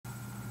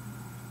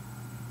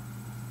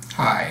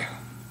Hi.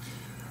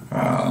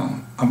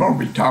 I'm going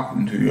to be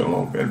talking to you a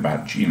little bit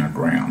about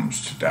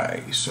genograms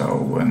today.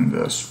 So in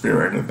the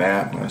spirit of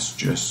that, let's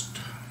just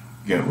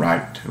get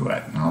right to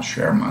it. And I'll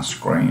share my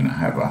screen. I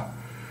have a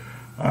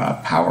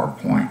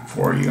PowerPoint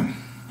for you.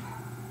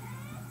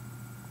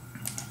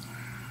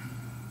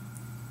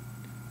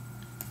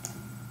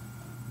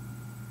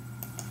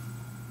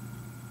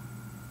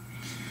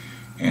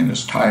 And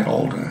it's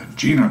titled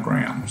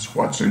Genograms,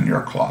 What's in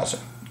Your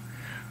Closet?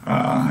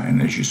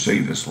 And as you see,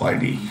 this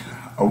lady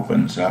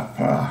opens up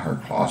her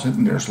closet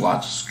and there's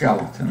lots of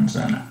skeletons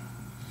in it.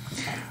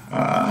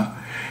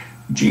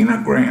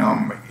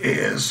 Genogram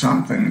is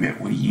something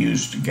that we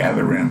use to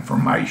gather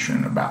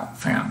information about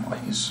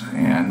families.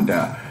 And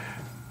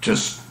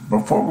just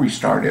before we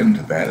start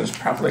into that, it's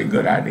probably a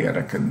good idea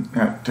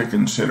to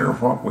consider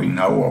what we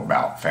know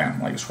about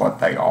families, what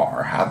they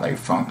are, how they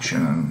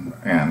function,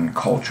 and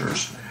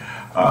cultures.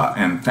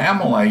 And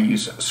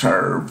families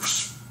serve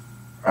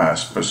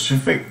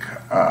specific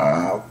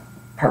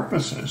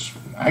purposes.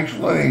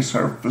 Actually, they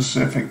serve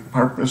specific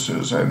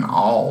purposes in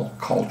all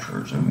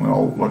cultures, and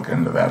we'll look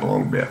into that a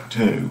little bit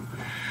too.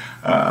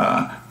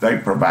 They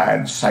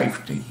provide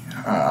safety.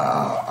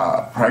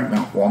 A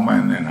pregnant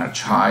woman and a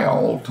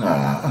child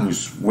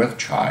who's with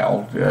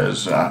child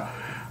is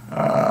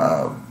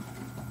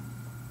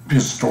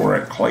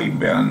historically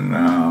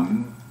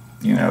been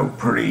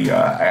pretty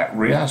at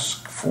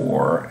risk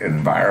for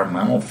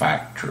environmental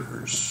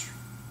factors,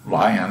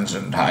 lions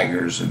and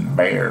tigers and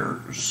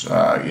bears,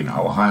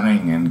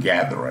 hunting and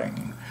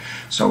gathering.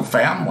 So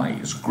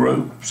families,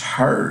 groups,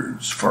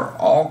 herds, for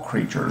all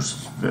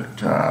creatures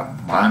that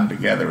bond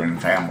together in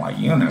family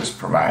units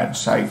provide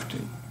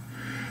safety.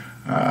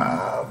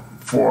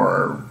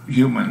 For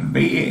human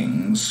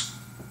beings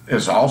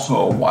is also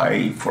a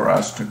way for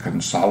us to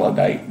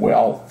consolidate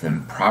wealth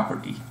and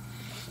property,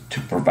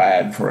 to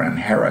provide for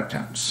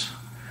inheritance,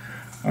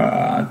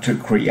 to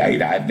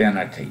create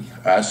identity,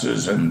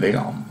 us's and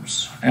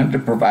them's, and to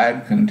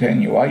provide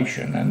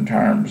continuation in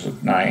terms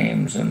of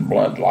names and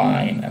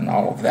bloodline and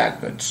all of that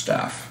good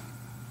stuff.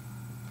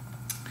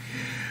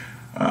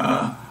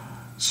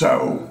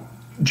 So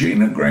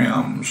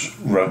genograms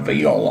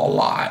reveal a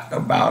lot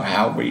about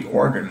how we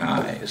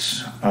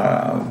organize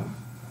our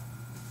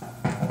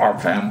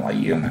family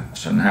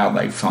units and how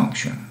they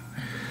function.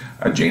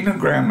 A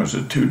genogram is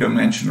a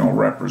two-dimensional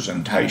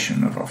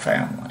representation of a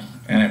family,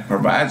 and it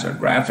provides a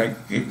graphic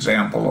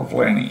example of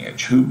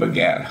lineage, who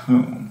begat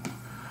whom,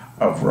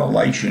 of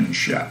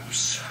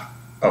relationships,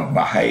 of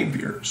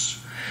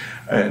behaviors.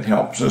 It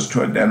helps us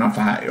to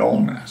identify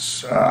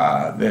illness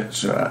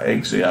that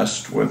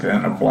exists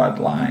within a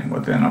bloodline,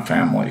 within a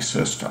family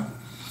system.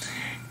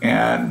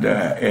 And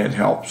it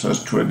helps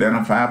us to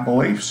identify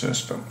belief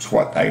systems,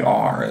 what they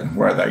are and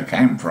where they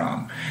came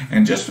from,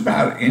 and just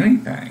about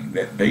anything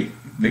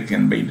that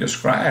can be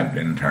described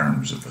in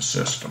terms of a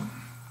system.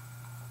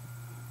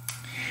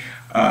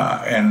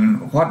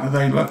 And what do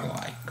they look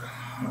like?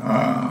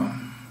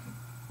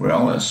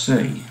 Well, let's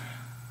see.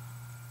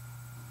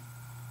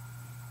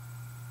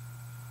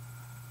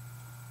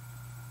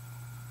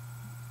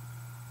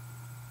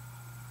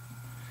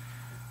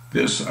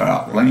 This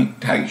link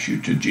takes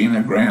you to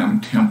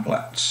genogram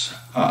templates,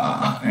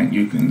 and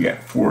you can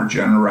get 4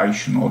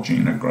 generational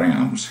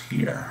genograms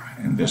here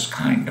and this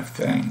kind of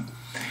thing.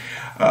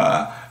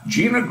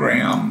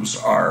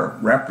 Genograms are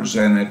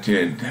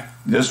represented,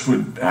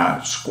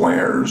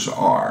 squares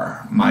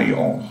are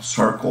male,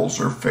 circles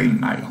are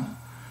female.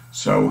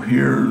 So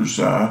here's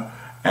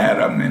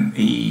Adam and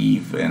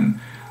Eve and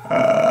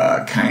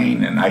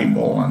Cain and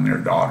Abel and their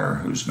daughter,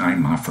 whose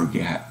name I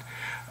forget,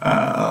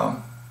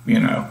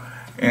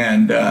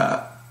 and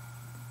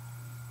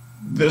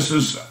this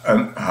is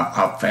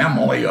a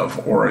family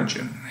of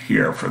origin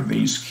here for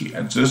these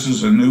kids. This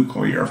is a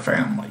nuclear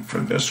family for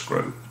this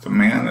group. The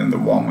man and the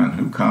woman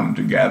who come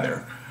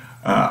together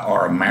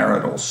are a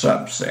marital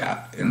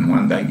subset, and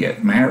when they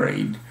get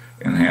married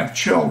and have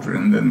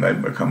children, then they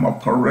become a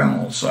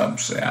parental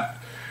subset.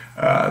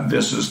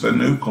 This is the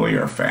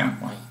nuclear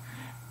family.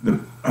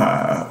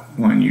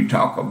 When you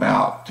talk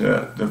about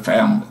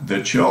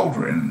the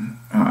children,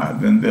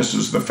 then this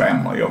is the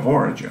family of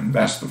origin.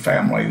 That's the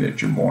family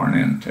that you're born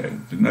into.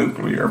 The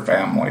nuclear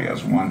family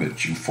is one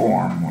that you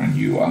form when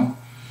you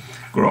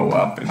grow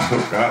up and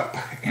hook up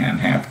and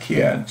have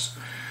kids.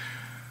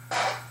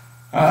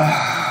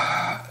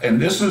 And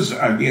this is,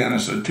 again,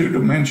 is a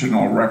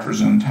two-dimensional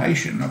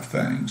representation of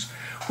things.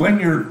 When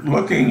you're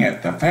looking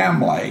at the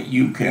family,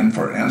 you can,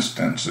 for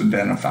instance,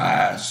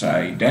 identify,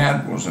 say,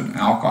 dad was an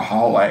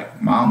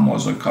alcoholic, mom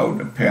was a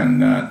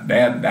codependent,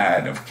 dad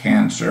died of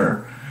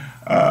cancer,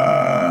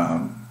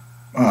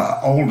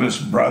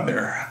 oldest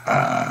brother,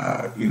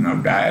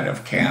 died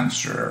of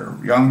cancer,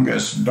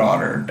 youngest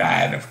daughter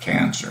died of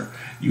cancer.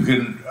 You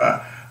can,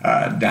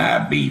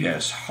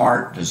 diabetes,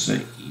 heart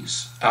disease,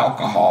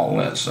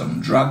 alcoholism,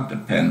 drug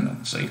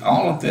dependency,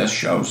 all of this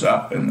shows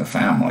up in the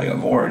family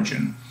of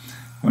origin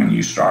when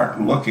you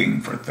start looking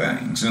for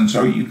things. And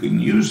so you can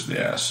use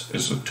this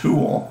as a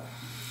tool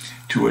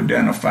to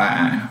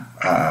identify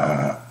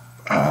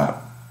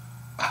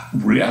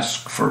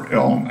risk for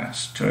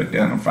illness, to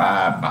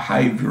identify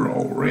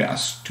behavioral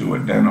risk, to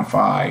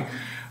identify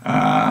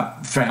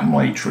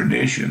family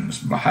traditions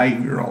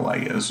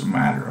behaviorally, as a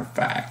matter of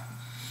fact.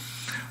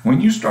 When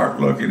you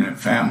start looking at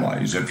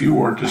families, if you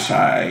were to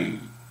say,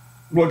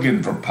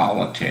 looking for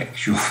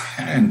politics, you'll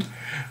find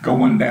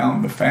going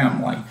down the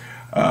family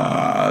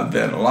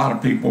that a lot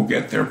of people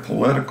get their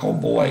political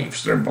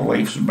beliefs, their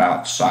beliefs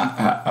about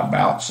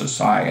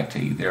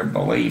society, their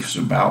beliefs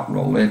about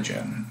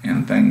religion,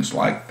 and things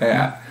like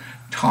that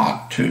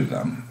taught to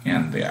them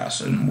in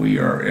this, and we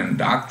are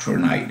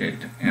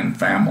indoctrinated in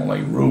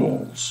family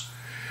rules.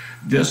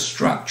 This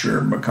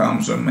structure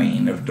becomes a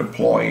mean of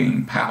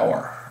deploying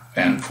power,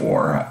 and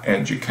for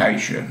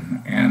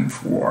education, and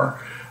for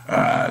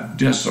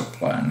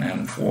discipline,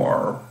 and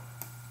for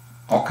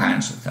all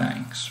kinds of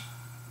things.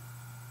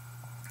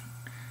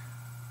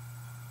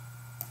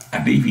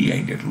 I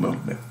deviated a little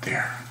bit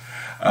there.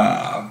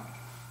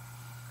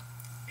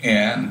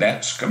 And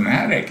that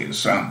schematic is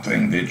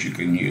something that you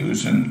can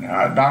use, and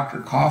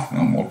Dr.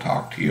 Kaufman will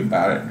talk to you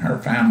about it in her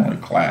family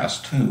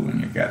class too when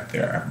you get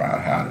there,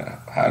 about how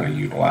to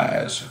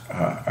utilize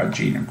a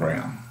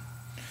genogram.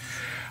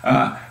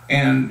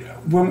 And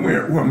when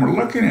we're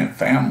looking at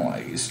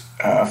families,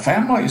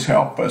 families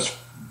help us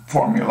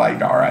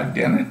formulate our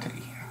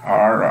identity,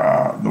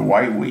 the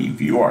way we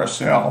view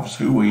ourselves,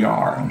 who we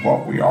are, and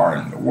what we are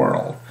in the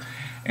world.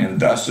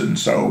 And thus and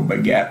so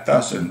beget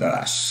thus and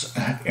thus.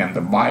 And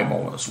the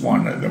Bible is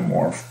one of the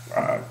more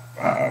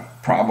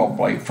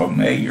probably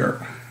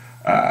familiar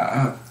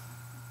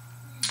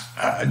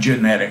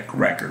genetic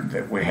record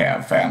that we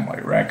have,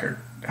 family record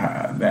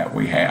that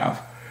we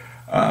have.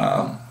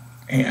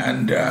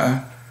 And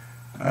that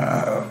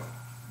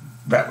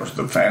was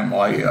the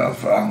family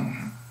of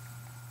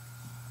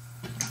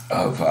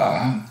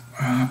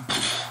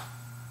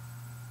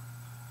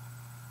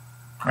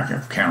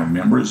I can't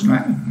remember his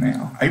name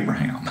now,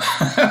 Abraham.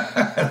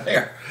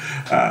 There.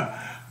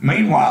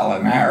 Meanwhile,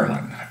 in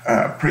Ireland,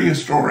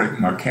 prehistoric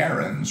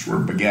Macarons were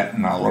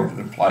begetting all over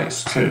the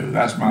place too.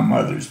 That's my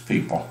mother's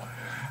people.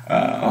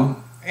 And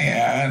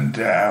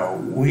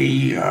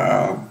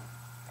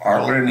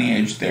our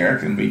lineage there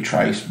can be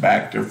traced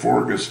back to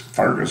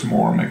Fergus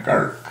Moore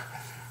McGurk.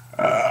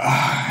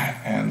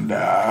 And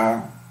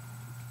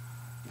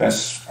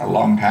that's a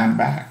long time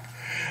back.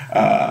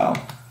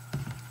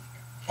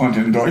 Und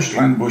in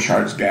Deutschland,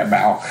 Buscharts gab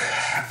auch,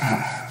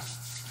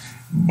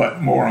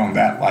 but more on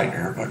that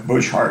later. But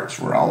Buscharts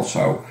were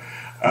also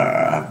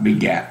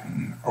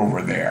begotten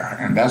over there,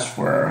 and that's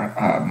where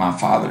my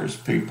father's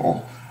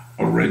people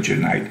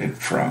originated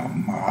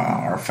from,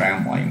 our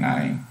family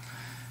name.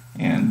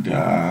 And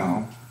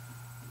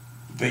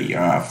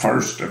the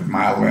first of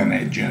my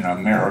lineage in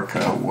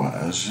America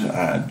was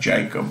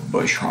Jacob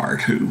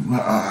Buschart,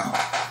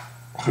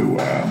 who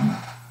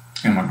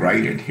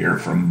immigrated here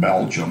from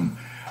Belgium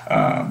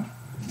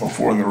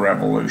before the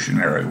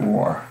Revolutionary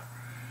War.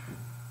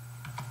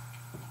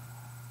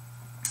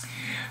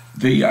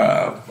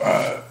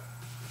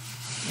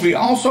 We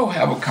also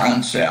have a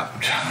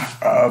concept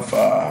of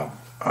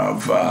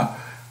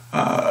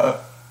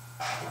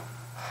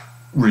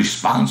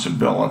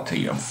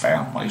responsibility of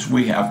families.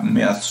 We have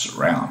myths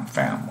around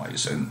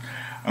families, and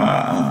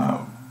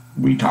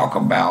we talk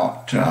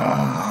about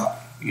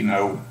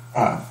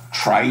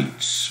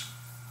traits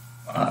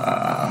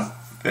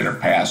that are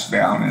passed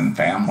down in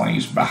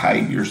families,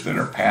 behaviors that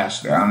are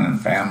passed down in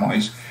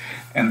families.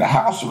 In the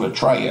house of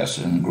Atreus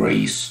in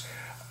Greece,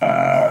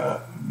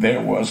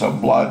 there was a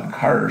blood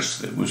curse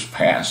that was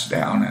passed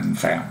down in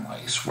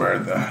families, where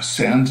the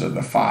sins of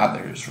the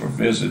fathers were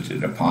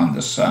visited upon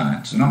the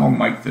sons. And I'm going to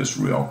make this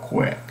real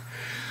quick.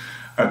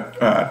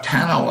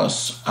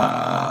 Tantalus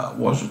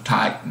was a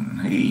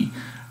titan. He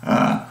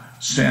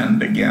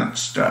sinned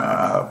against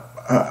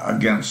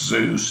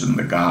Zeus and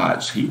the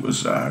gods. He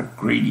was a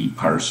greedy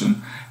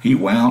person. He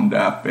wound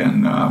up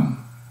in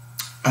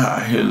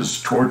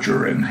his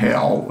torture in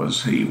hell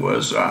was he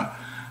was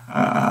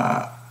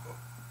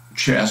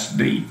chest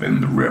deep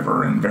in the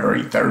river and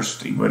very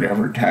thirsty, but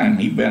every time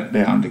he bent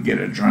down to get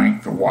a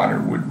drink, the water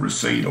would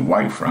recede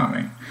away from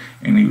him,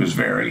 and he was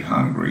very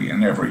hungry,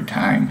 and every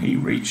time he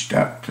reached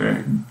up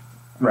to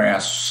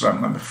grasp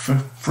some of the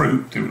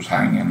fruit that was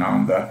hanging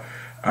on the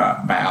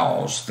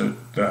boughs, the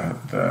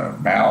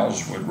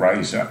boughs would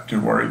raise up to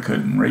where he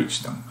couldn't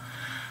reach them.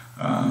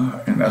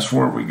 And that's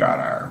where we got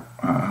our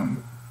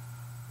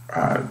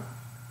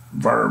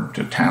verb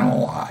to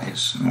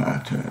tantalize,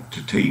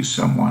 to tease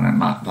someone and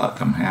not let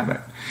them have it.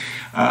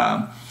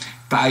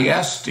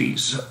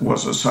 Thyestes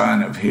was a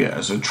son of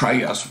his.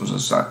 Atreus was a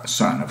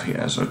son of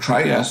his.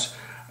 Atreus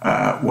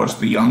was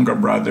the younger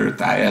brother,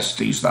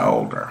 Thyestes the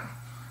older.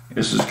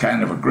 This is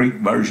kind of a Greek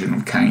version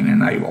of Cain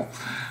and Abel.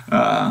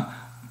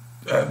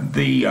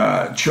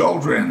 The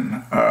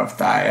children of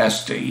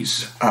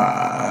Thyestes,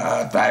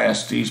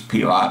 Pelops,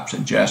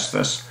 and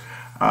Gesthus,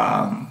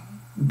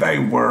 they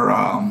were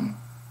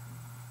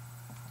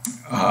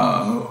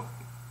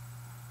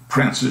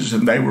princes,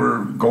 and they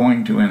were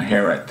going to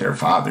inherit their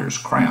father's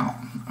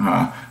crown,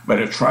 but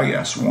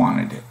Atreus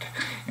wanted it.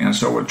 And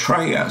so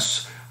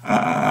Atreus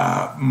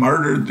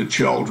murdered the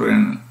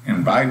children,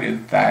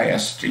 invited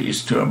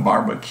Thyestes to a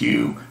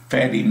barbecue,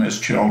 fed him his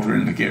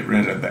children to get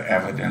rid of the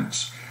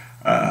evidence.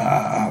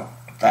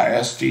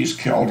 Thyestes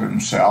killed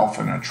himself,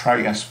 and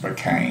Atreus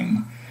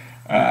became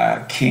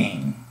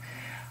king.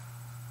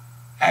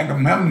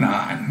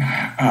 Agamemnon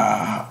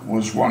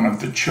was one of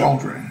the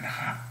children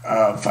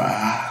of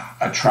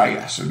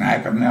Atreus, and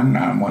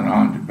Agamemnon went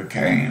on to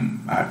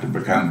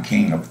become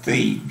king of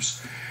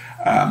Thebes.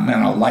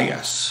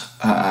 Menelaus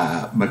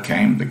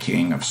became the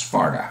king of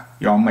Sparta.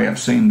 Y'all may have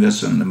seen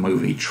this in the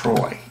movie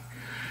Troy.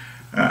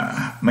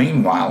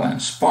 Meanwhile, in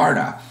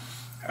Sparta,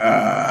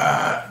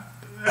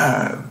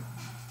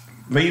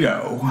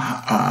 Leto,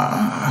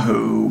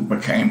 who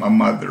became a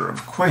mother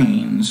of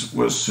queens,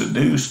 was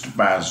seduced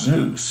by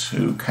Zeus,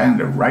 who kind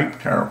of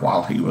raped her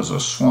while he was a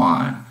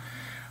swan,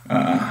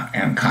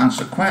 and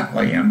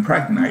consequently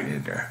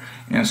impregnated her.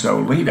 And so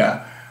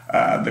Leda,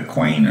 the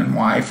queen and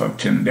wife of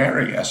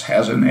Tyndareus,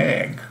 has an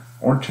egg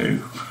or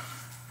two.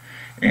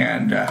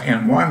 And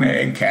in one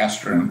egg,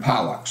 Castor and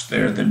Pollux,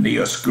 they're the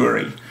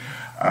Dioscuri,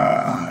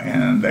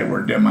 and they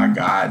were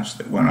demigods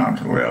that went on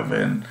to live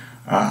in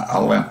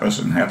Olympus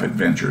and have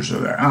adventures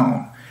of their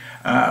own.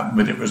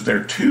 But it was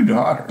their two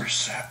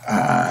daughters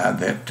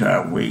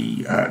that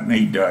we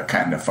need to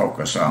kind of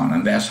focus on,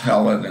 and that's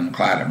Helen and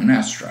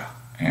Clytemnestra,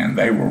 and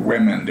they were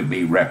women to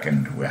be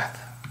reckoned with.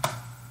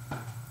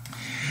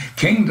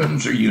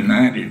 Kingdoms are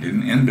united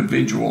and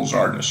individuals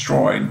are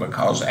destroyed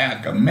because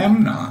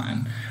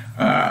Agamemnon,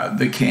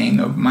 the king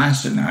of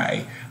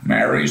Mycenae,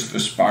 marries the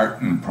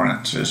Spartan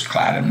princess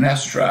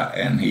Clytemnestra,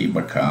 and he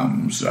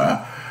becomes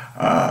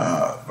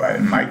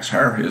makes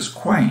her his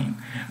queen.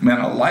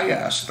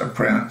 Menelaus, the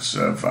prince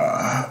of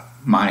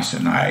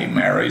Mycenae,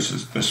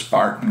 marries the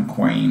Spartan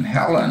queen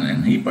Helen,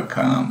 and he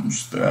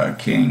becomes the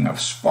king of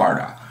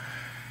Sparta.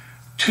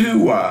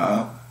 Two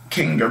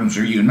kingdoms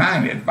are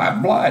united by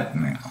blood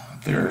now.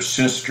 They're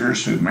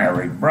sisters who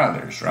married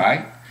brothers,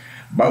 right?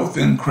 Both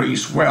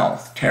increase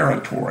wealth,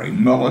 territory,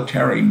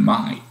 military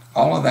might,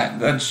 all of that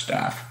good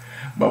stuff.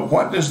 But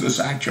what does this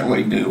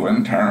actually do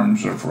in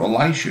terms of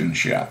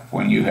relationship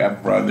when you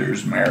have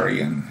brothers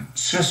marrying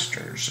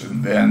sisters,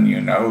 and then,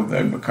 you know,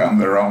 they become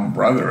their own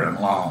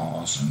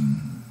brother-in-laws,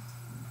 and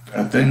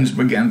things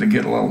begin to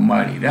get a little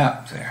muddied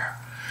up there.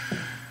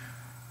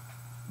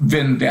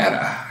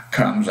 Vendetta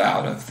comes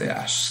out of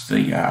this,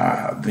 the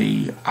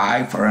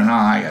eye for an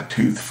eye, a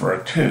tooth for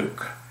a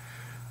tooth.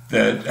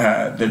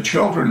 The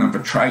children of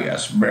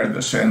Atreus bear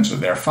the sins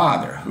of their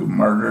father, who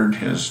murdered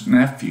his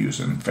nephews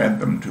and fed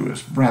them to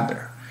his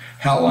brother.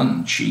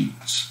 Helen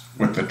cheats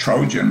with the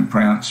Trojan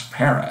prince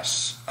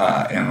Paris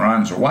and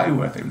runs away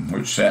with him,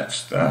 which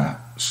sets the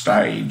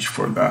stage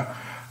for the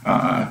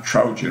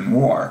Trojan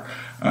War.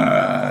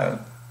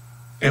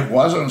 It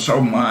wasn't so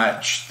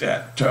much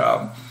that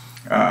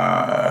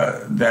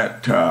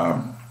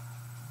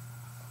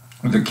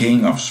the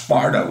king of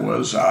Sparta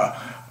was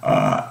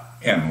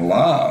in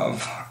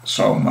love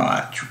so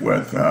much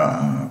with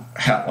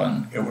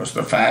Helen. It was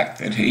the fact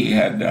that he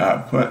had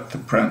put the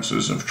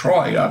princes of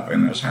Troy up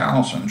in his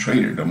house and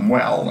treated them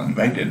well, and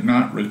they did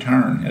not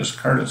return his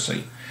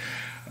courtesy.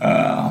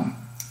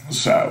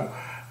 So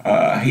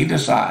he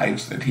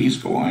decides that he's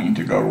going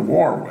to go to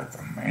war with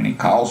them, and he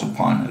calls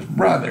upon his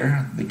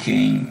brother, the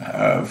king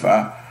of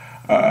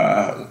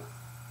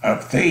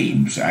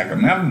Thebes,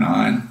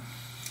 Agamemnon,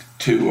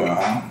 to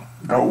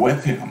go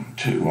with him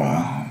to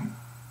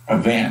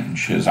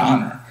avenge his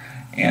honor.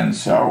 And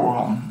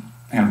so,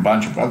 and a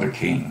bunch of other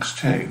kings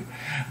too.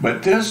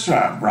 But this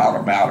brought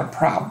about a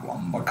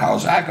problem,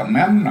 because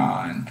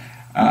Agamemnon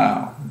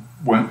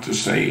went to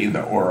see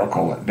the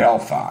oracle at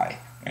Delphi.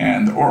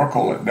 And the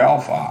oracle at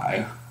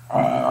Delphi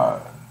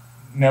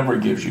never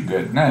gives you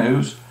good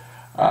news.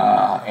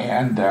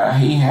 And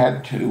he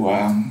had to,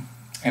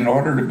 in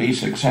order to be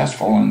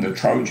successful in the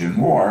Trojan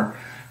War,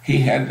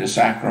 he had to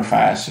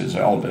sacrifice his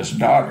eldest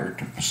daughter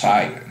to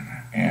Poseidon,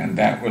 and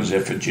that was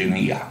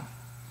Iphigenia.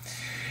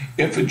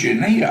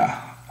 Iphigenia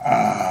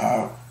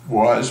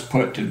was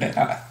put to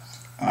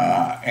death,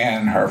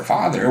 and her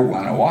father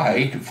went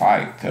away to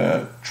fight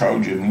the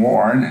Trojan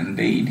War, and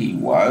indeed he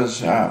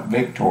was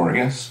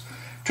victorious.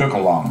 Took a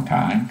long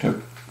time,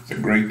 took the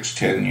Greeks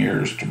 10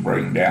 years to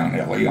bring down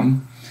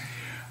Ilium,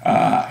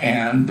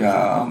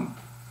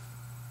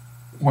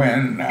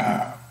 when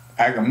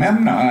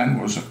Agamemnon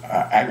was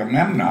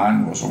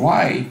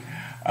away,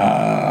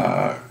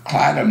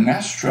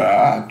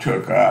 Clytemnestra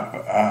took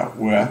up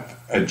with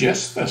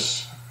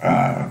Aegisthus,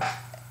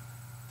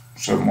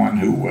 someone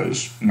who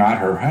was not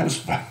her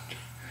husband.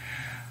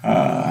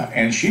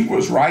 And she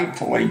was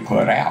rightfully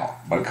put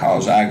out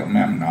because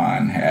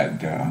Agamemnon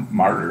had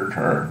murdered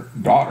her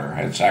daughter,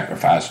 had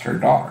sacrificed her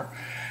daughter.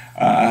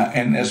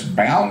 And this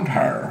bound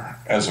her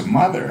as a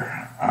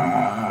mother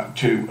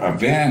to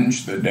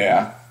avenge the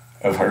death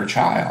of her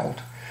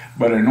child.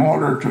 But in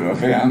order to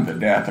avenge the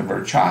death of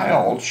her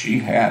child, she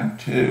had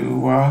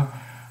to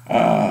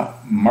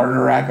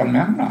murder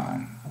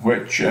Agamemnon,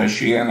 which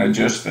she and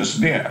Aegisthus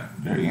did.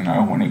 You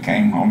know, when he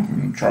came home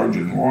from the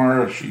Trojan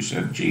War, she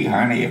said, "Gee,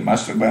 honey, it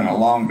must have been a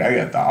long day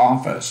at the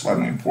office. Let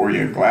me pour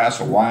you a glass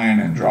of wine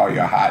and draw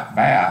you a hot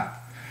bath,"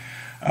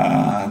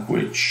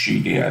 which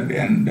she did.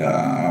 And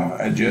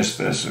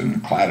Aegisthus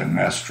and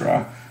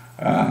Clytemnestra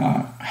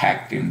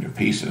hacked him to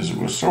pieces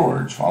with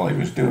swords while he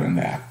was doing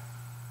that.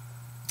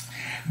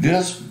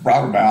 This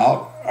brought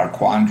about a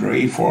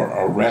quandary for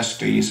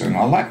Orestes and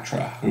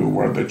Electra, who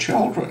were the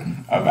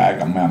children of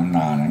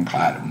Agamemnon and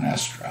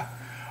Clytemnestra.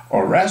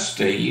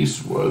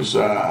 Orestes was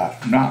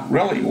not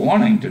really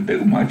wanting to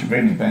do much of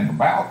anything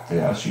about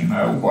this. You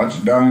know, what's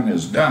done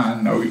is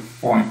done. No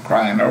point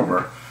crying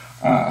over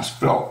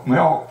spilt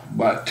milk.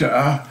 But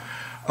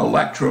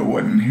Electra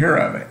wouldn't hear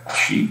of it.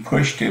 She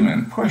pushed him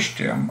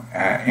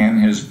in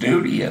his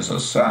duty as a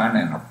son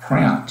and a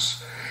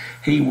prince.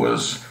 He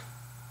was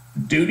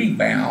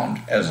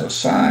duty-bound as a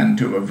son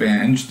to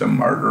avenge the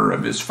murder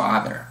of his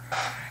father.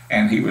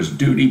 And he was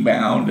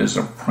duty-bound as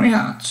a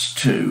prince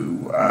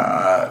to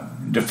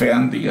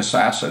defend the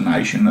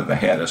assassination of the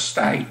head of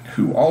state,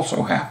 who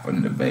also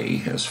happened to be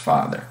his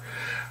father.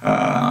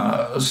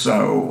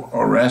 So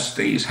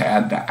Orestes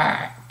had to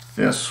act.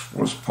 This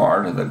was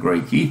part of the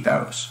Greek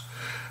ethos.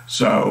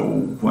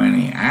 So when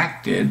he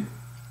acted,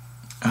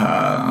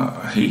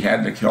 he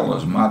had to kill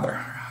his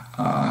mother.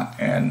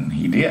 And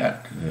he did.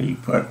 He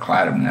put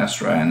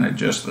Clytemnestra and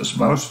Aegisthus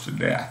both to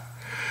death.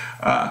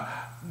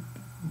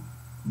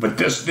 But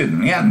this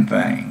didn't end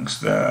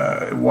things.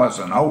 It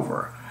wasn't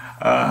over.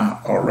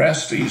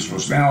 Orestes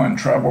was now in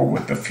trouble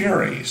with the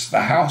Furies,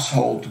 the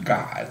household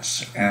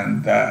gods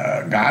and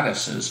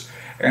goddesses.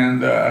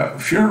 And the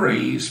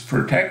Furies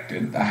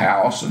protected the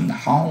house and the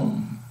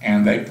home,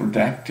 and they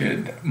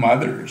protected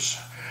mothers.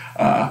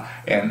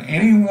 And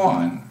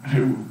anyone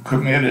who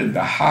committed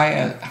the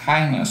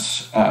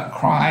heinous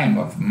crime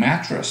of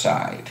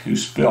matricide, who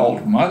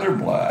spilled mother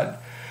blood,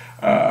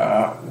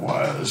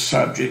 was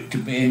subject to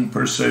being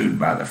pursued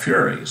by the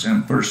Furies,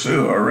 and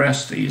pursue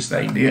Orestes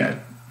they did.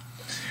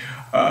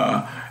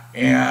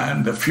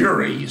 And the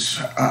Furies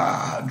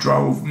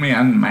drove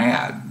men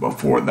mad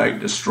before they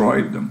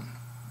destroyed them.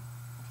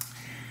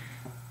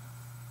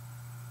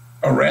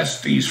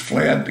 Orestes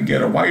fled to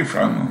get away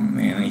from them,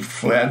 and he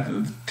fled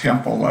to the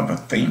temple of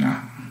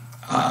Athena.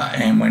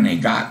 And when he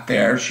got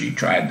there, she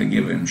tried to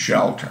give him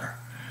shelter.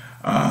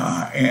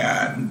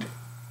 And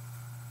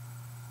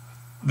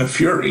the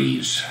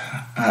Furies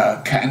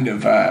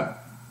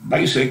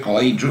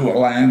basically drew a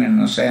line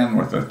in the sand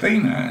with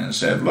Athena and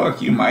said,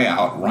 "Look, you may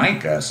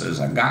outrank us as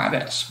a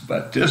goddess,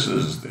 but this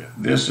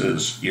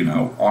is you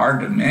know, our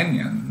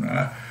dominion.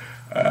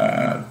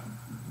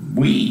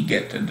 We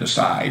get to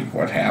decide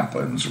what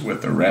happens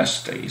with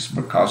Orestes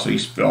because he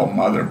spilled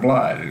mother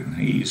blood, and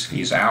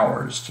he's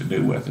ours to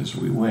do with as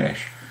we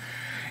wish."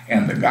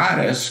 And the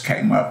goddess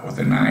came up with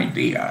an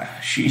idea.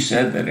 She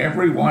said that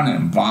everyone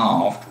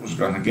involved was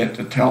going to get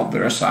to tell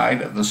their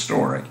side of the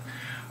story.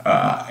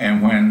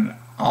 And when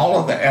all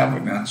of the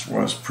evidence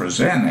was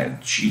presented,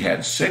 she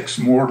had 6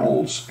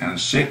 mortals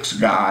and 6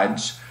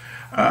 gods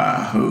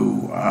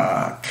who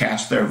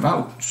cast their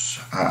votes.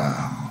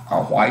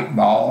 A white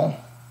ball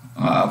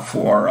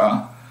for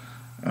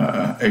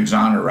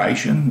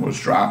exoneration was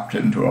dropped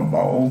into a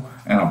bowl,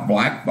 and a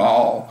black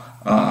ball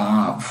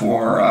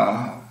for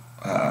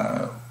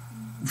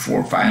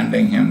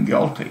finding him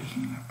guilty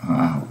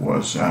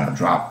was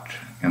dropped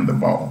in the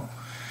bowl.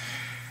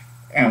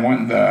 And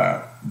when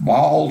the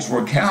balls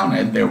were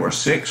counted, there were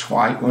 6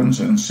 white ones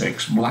and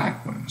 6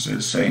 black ones.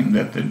 It seemed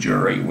that the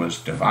jury was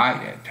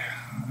divided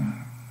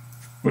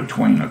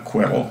between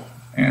acquittal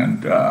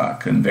and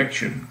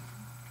conviction.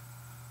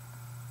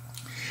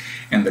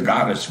 And the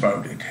goddess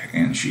voted,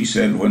 and she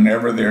said,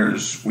 whenever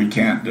we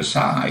can't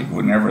decide,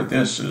 whenever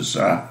this is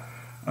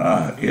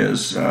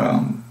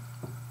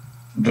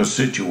the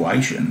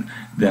situation,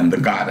 then the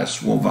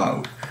goddess will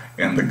vote.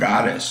 And the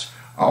goddess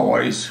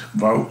always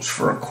votes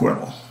for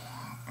acquittal.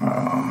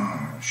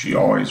 She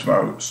always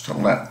votes to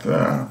let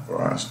the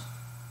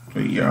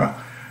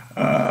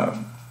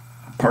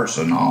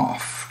person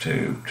off,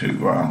 to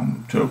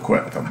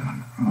acquit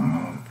them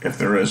if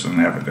there isn't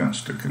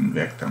evidence to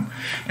convict them.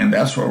 And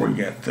that's where we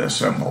get the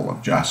symbol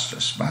of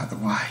justice, by the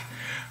way.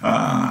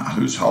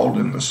 Who's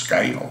holding the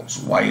scales,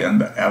 weighing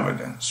the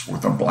evidence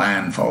with a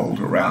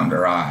blindfold around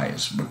her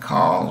eyes,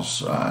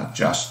 because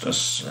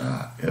justice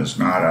is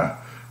not a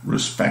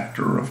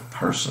respecter of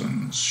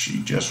persons.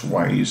 She just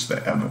weighs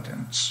the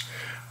evidence.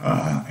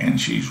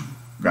 And she's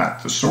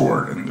got the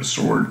sword, and the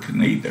sword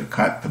can either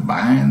cut the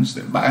binds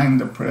that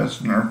bind the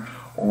prisoner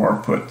or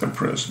put the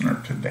prisoner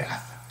to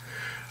death.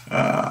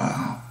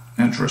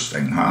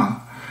 Interesting, huh?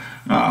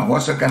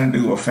 What's it got to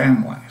do with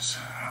families?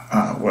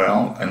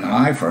 Well, an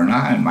eye for an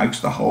eye makes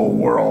the whole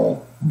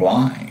world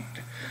blind.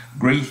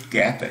 Greek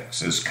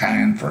ethics is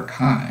kind for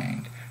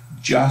kind.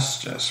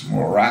 Justice,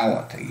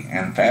 morality,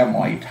 and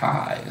family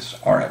ties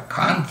are at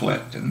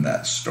conflict in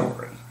that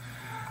story.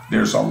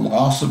 There's a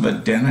loss of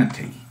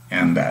identity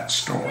in that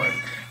story.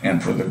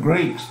 And for the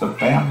Greeks, the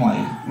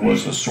family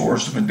was a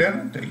source of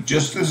identity,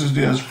 just as it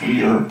is for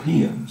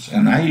Europeans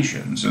and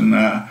Asians and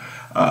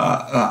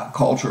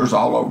cultures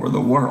all over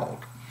the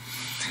world.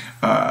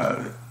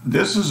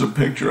 This is a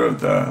picture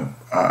of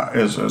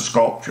is a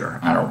sculpture.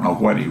 I don't know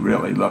what he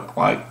really looked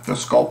like. The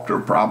sculptor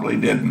probably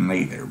didn't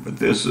either, but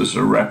this is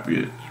a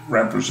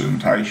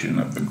representation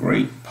of the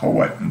Greek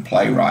poet and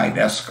playwright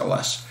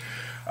Aeschylus.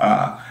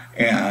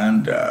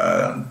 And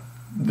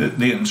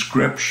the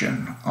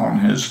inscription on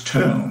his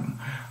tomb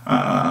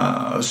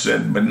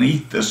said,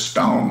 "Beneath this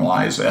stone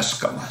lies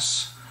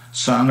Aeschylus,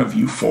 son of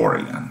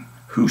Euphorion,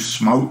 who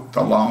smote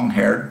the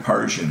long-haired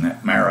Persian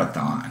at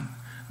Marathon.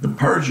 The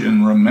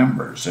Persian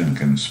remembers and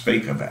can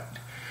speak of it."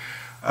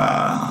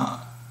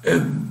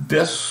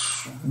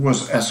 This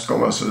was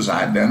Aeschylus's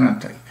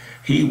identity.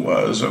 He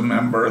was a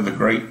member of the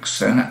Greek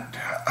Senate.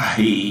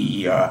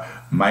 He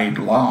made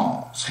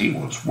laws. He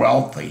was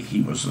wealthy.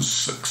 He was a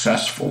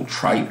successful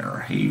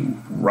trader. He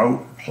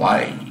wrote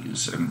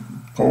plays and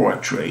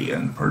poetry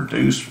and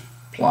produced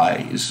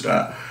plays.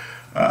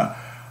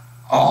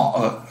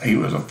 He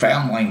was a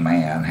family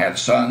man, had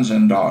sons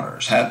and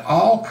daughters, had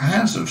all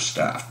kinds of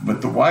stuff.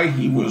 But the way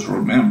he was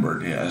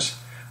remembered is,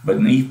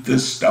 "Beneath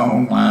this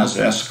stone lies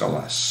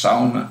Aeschylus,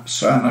 son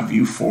of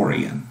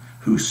Euphorion,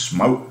 who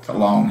smote the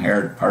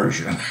long-haired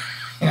Persian."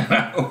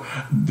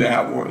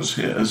 That was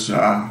his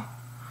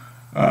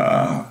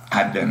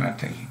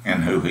identity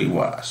and who he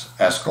was.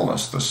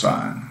 Aeschylus the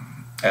son,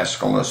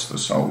 Aeschylus the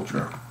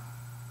soldier.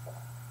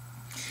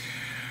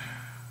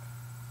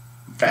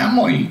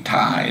 Family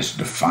ties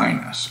define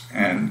us,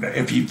 and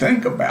if you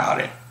think about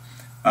it,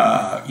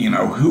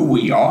 who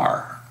we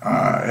are,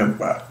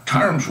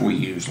 terms we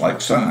use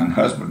like son,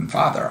 husband,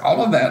 father,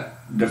 all of that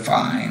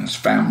defines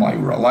family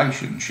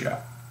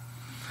relationship.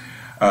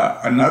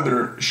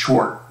 Another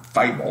short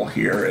fable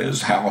here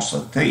is House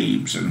of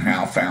Thebes and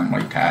how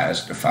family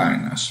ties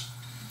define us.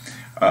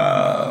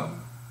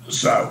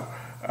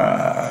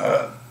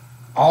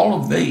 All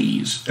of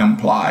these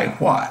imply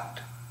what?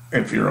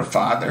 If you're a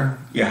father,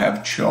 you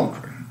have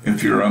children.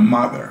 If you're a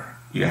mother,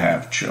 you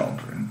have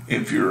children.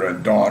 If you're a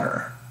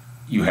daughter,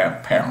 you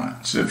have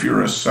parents. If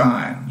you're a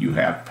son, you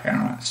have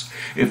parents.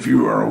 If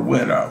you are a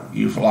widow,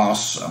 you've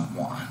lost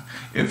someone.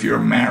 If you're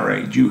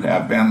married, you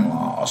have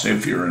in-laws.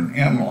 If you're an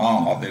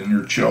in-law, then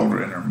your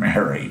children are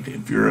married.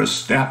 If you're a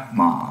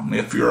stepmom,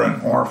 if you're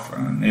an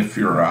orphan, if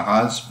you're a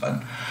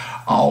husband,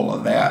 all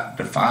of that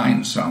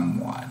defines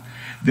someone.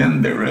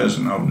 Then there is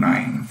no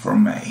name for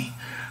me.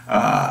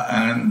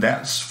 And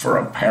that's for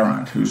a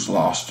parent who's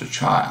lost a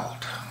child.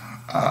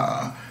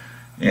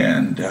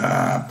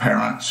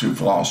 Parents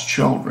who've lost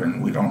children,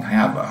 we don't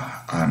have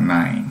a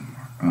name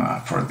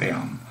for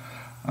them.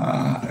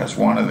 As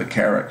one of the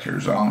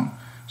characters on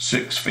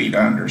 6 Feet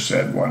Under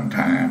said one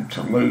time,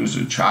 to lose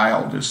a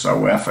child is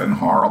so effing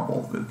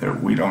horrible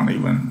that we don't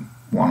even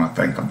want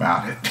to think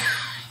about it.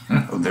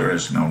 There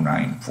is no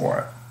name for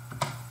it.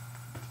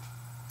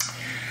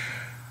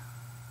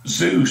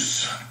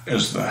 Zeus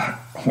is the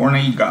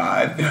horny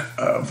god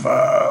of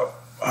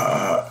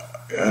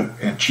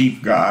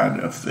chief god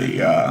of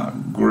the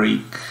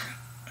Greek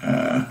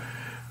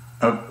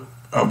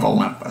of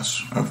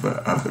Olympus, of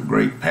the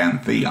Greek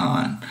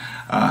pantheon.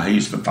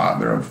 He's the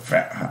father of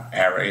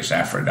Ares,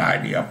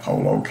 Aphrodite,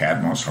 Apollo,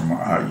 Cadmus.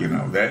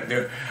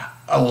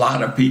 A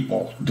lot of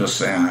people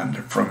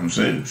descend from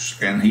Zeus,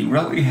 and he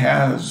really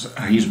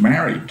he's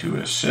married to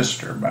his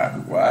sister, by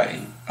the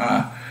way.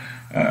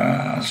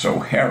 So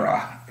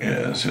Hera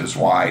is his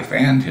wife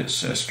and his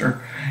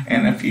sister.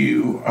 And if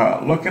you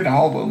look at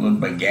all of the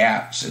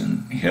begats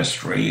in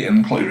history,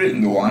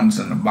 including the ones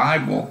in the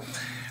Bible,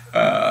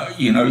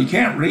 you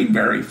can't read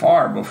very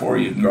far before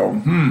you can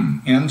go,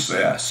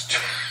 incest,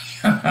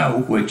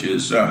 which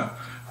is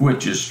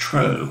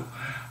true.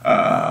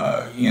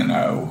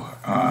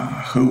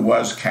 Who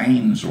was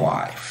Cain's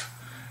wife?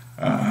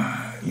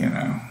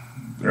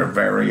 There are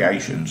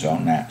variations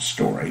on that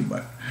story,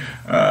 but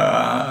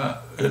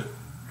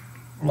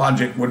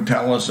logic would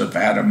tell us if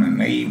Adam and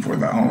Eve were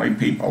the only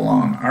people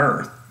on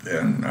earth,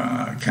 then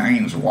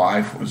Cain's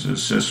wife was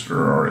his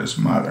sister or his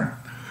mother.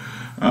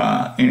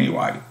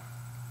 Anyway,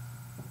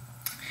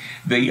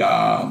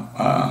 there's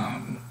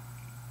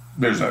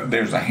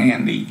a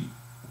handy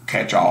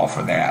catch-all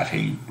for that.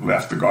 He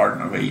left the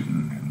Garden of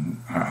Eden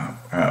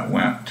and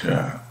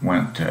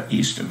went to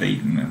east of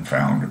Eden and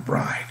found a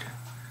bride.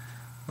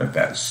 But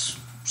that's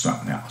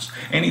something else.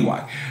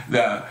 Anyway,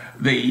 the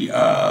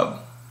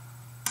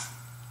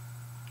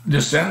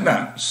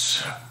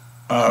descendants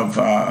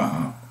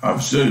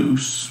of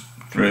Zeus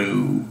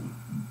through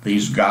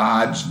these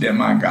gods,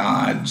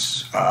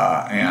 demigods,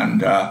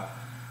 and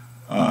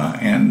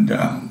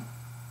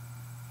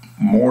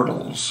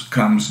mortals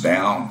comes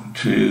down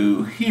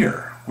to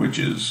here, which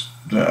is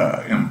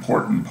the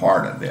important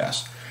part of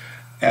this.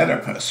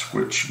 Oedipus,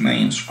 which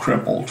means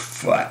crippled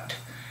foot,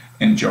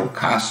 and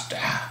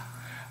Jocasta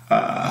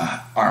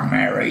are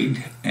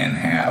married and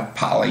have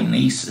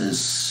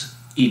Polynices,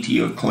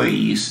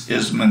 Eteocles,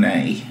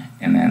 Ismene,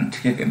 and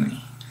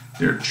Antigone,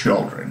 their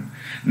children.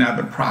 Now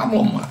the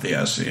problem with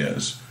this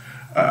is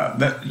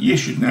that you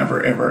should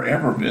never, ever,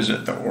 ever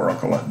visit the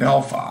Oracle at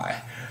Delphi.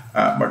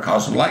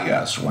 because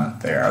Laius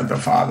went there, the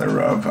father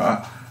of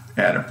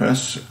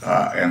Oedipus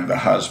and the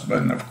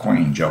husband of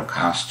Queen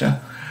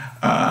Jocasta,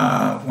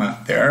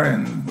 went there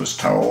and was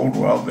told,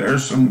 well,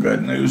 there's some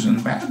good news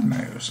and bad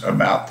news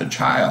about the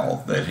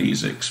child that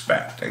he's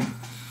expecting.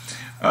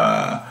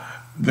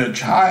 The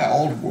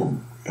child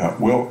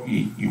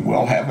you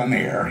will have an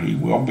heir. He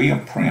will be a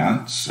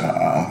prince,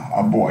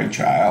 a boy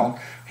child.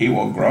 He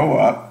will grow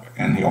up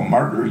and he'll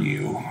murder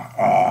you,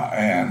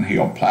 and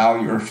he'll plow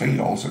your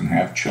fields and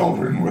have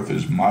children with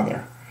his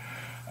mother.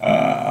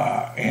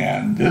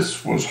 And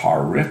this was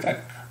horrific.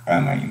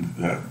 I mean,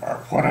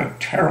 what a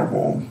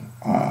terrible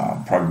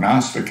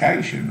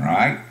prognostication,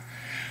 right?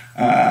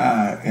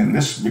 And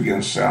this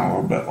begins to sound a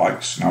little bit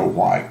like Snow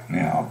White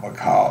now,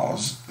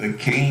 because the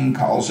king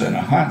calls in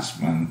a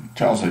huntsman,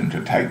 tells him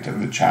to take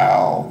the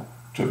child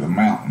to the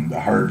mountain,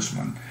 the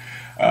herdsman,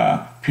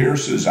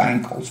 pierce his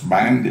ankles,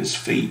 bind his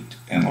feet,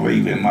 and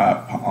leave him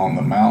up on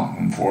the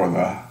mountain for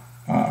the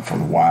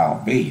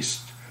wild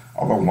beast.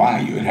 Although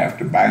why you would have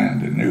to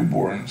bind a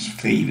newborn's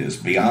feet is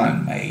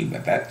beyond me,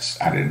 but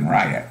I didn't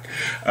write it.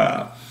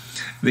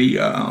 The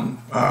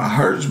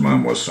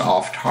herdsman was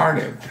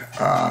soft-hearted,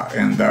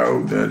 and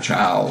though the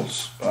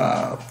child's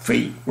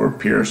feet were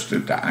pierced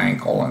at the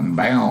ankle and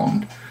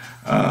bound,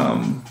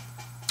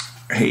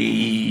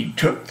 he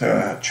took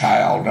the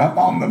child up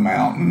on the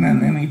mountain,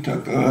 and then he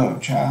took the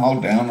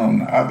child down on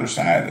the other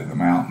side of the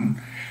mountain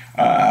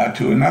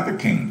to another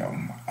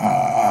kingdom,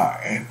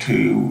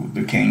 to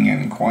the king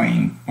and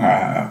queen,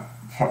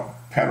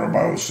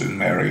 Peribos and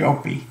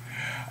Mariope.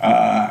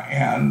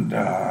 And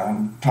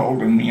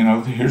told him,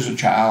 here's a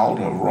child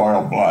of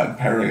royal blood.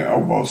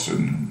 Peribos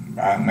and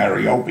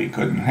Mariope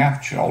couldn't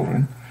have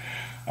children,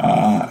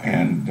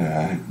 and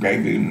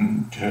gave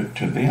him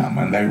to them,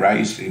 and they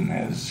raised him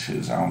as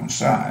his own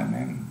son,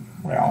 and,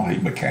 well, he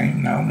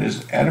became known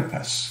as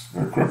Oedipus,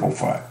 the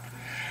Cripplefoot.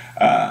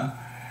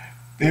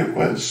 It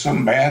was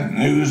some bad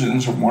news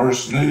and some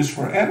worse news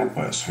for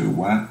Oedipus, who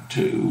went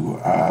to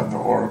the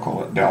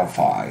oracle at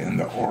Delphi, and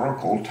the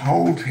oracle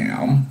told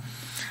him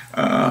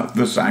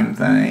the same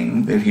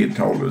thing that he had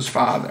told his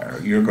father.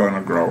 You're going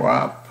to grow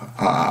up,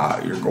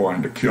 you're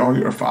going to kill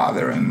your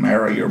father and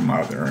marry your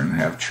mother and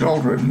have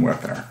children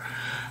with her.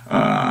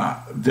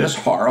 This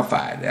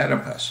horrified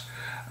Oedipus.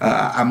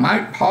 I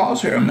might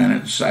pause here a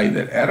minute and say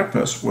that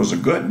Oedipus was a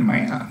good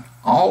man.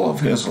 All of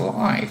his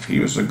life he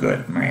was a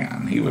good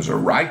man. He was a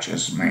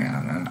righteous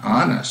man, an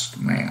honest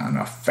man,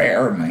 a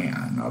fair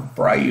man, a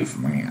brave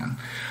man.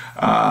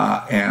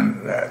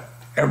 And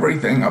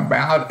everything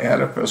about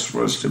Oedipus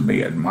was to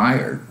be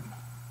admired.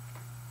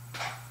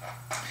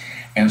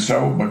 And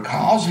so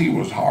because he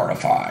was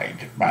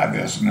horrified by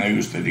this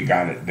news that he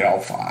got at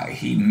Delphi,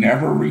 he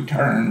never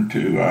returned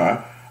to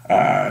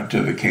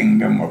the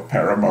kingdom of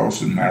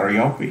Peribos and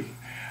Mariope.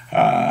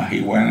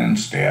 He went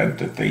instead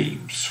to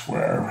Thebes,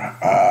 where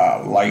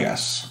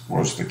Laius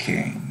was the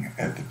king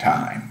at the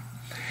time.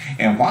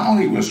 And while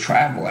he was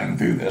traveling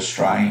through this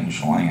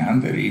strange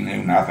land that he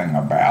knew nothing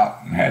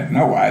about and had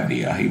no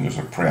idea he was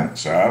a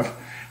prince of,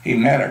 he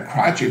met a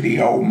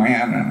crotchety old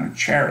man in a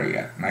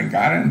chariot, and they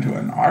got into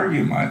an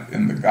argument,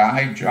 and the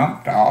guy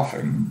jumped off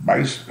and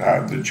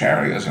the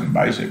chariot and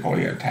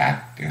basically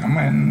attacked him,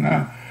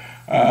 and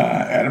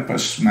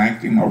Oedipus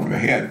smacked him over the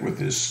head with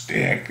his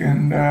stick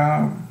and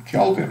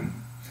killed him.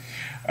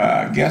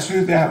 Guess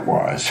who that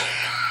was?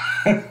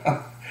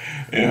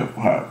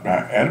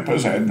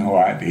 Oedipus had no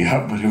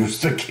idea, but it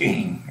was the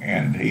king,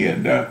 and he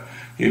had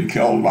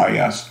killed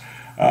Laius.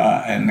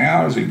 And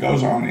now as he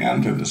goes on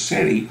into the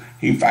city,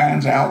 he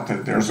finds out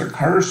that there's a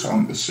curse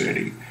on the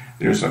city.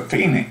 There's a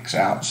phoenix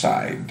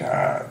outside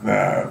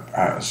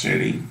the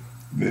city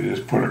that has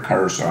put a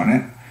curse on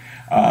it.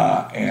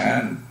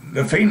 And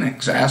the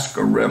phoenix asked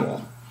a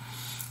riddle,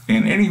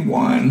 and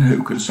anyone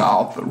who could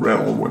solve the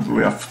riddle would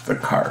lift the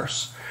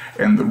curse.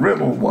 And the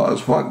riddle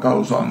was, what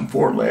goes on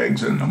 4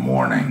 legs in the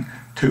morning,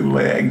 2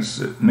 legs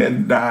at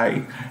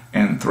midday,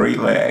 and 3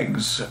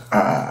 legs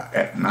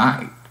at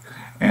night?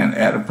 And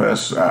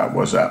Oedipus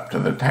was up to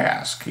the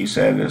task. He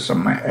said, as a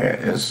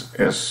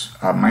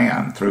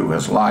man through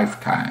his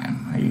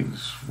lifetime,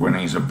 when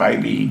he's a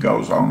baby, he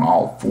goes on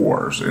all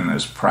 4s. In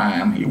his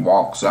prime, he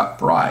walks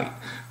upright.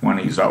 When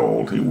he's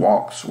old, he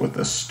walks with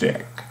a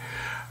stick.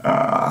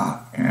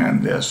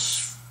 And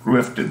this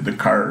lifted the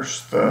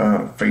curse.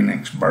 The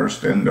phoenix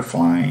burst into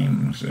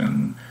flames,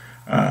 and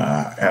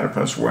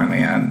Oedipus went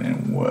in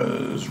and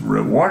was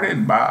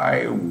rewarded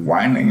by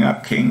winding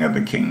up king of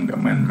the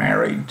kingdom and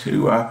married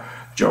to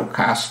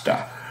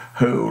Jocasta,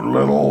 who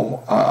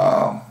little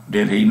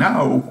did he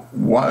know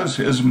was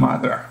his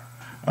mother.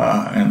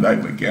 And they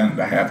began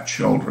to have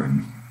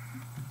children.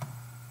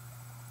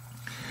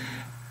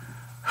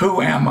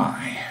 Who am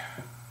I?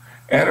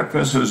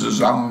 Oedipus is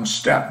his own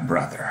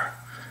stepbrother.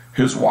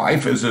 His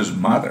wife is his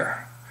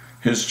mother.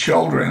 His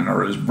children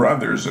are his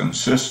brothers and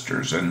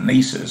sisters and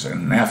nieces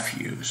and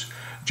nephews.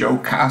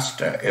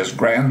 Jocasta is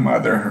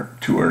grandmother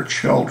to her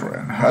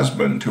children,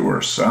 husband to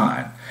her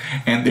son.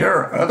 And there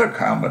are other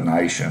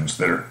combinations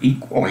that are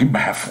equally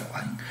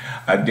baffling.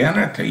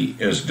 Identity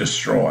is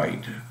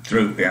destroyed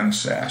through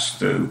incest,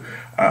 through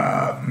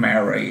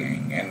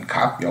marrying and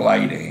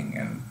copulating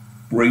and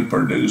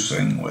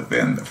reproducing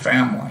within the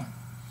family.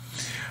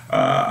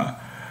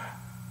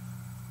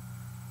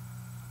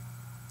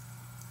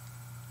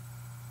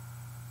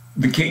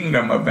 The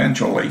kingdom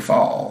eventually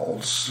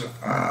falls.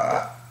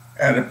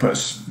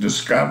 Oedipus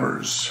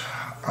discovers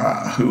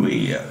who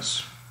he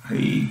is.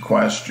 He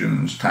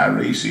questions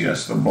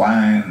Tiresias, the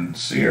blind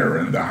seer,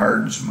 and the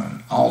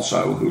herdsman,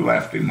 also who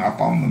left him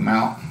up on the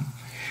mountain.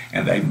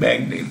 And they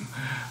begged him,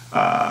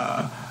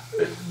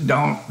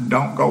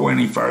 don't go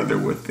any further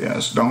with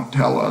this. Don't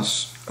tell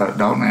us,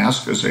 don't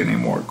ask us any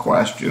more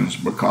questions,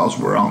 because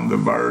we're on the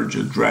verge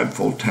of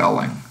dreadful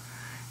telling.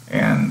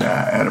 And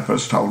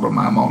Oedipus told him,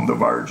 I'm on the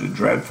verge of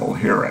dreadful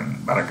hearing,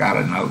 but I got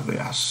to know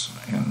this.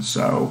 And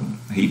so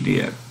he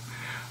did.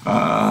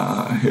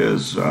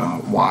 His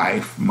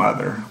wife,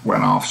 mother,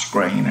 went off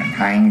screen and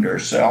hanged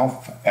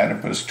herself.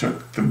 Oedipus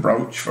took the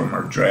brooch from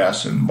her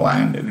dress and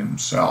blinded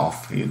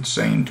himself. He had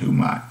seen too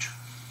much.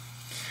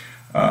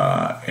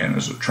 And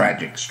it's a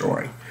tragic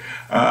story.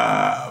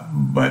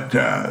 But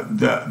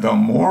the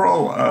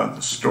moral of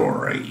the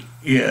story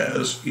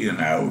is,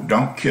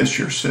 don't kiss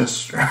your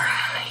sister,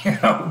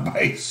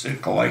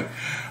 basically,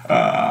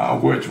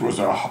 which was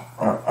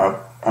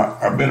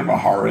a bit of a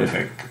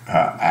horrific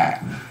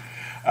act.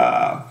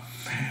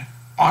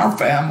 Our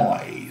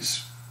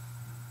families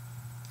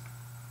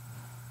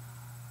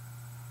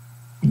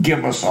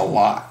give us a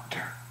lot,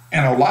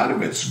 and a lot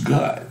of it's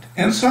good,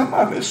 and some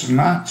of it's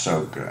not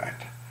so good.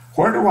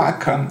 Where do I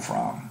come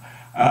from?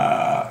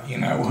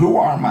 Who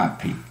are my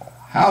people?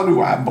 How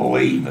do I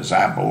believe as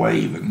I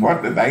believe, and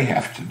what do they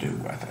have to do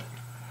with it?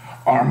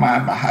 Are my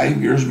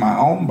behaviors my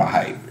own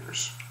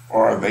behaviors,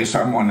 or are they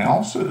someone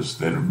else's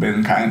that have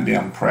been kind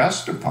of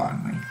impressed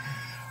upon me?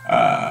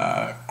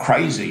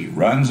 Crazy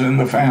runs in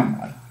the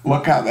family.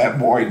 Look how that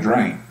boy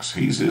drinks.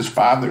 He's his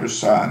father's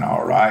son,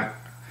 all right.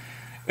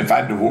 If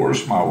I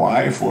divorce my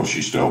wife, will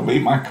she still be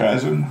my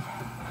cousin?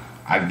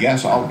 I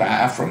guess I'll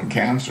die from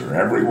cancer.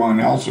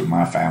 Everyone else in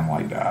my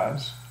family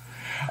does.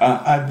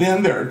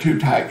 Then there are two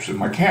types of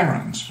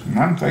McCarrans, and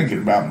I'm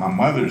thinking about my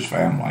mother's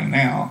family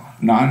now,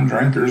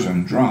 non-drinkers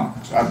and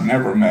drunks. I've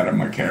never met a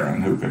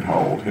McCarran who could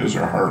hold his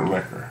or her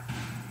liquor.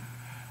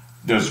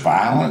 Does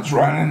violence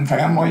run in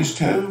families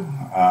too?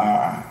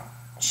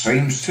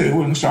 Seems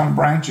to in some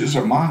branches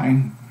of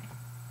mine.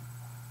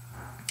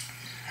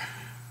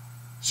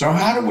 So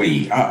how do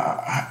we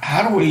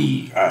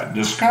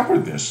discover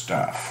this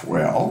stuff?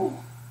 Well,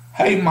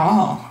 hey,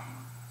 Ma,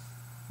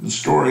 the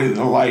story of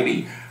the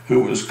lady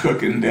who was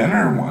cooking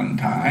dinner one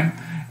time,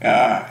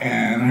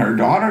 and her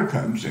daughter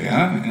comes in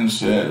and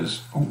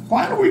says,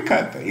 why do we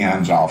cut the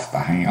ends off the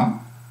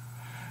ham?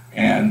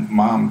 And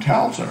Mom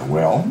tells her,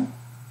 well,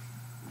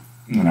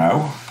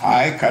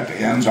 I cut the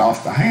ends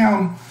off the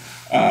ham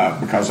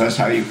because that's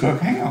how you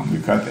cook ham.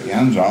 You cut the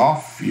ends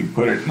off, you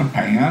put it in a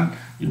pan,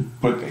 you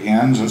put the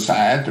ends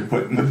aside to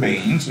put in the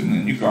beans, and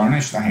then you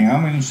garnish the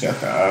ham and you set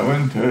the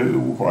oven to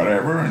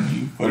whatever, and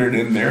you put it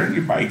in there and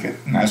you bake it,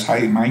 and that's how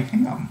you make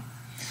ham.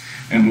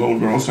 And the little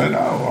girl said,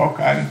 oh,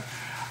 okay.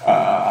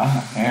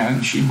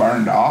 And she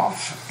burned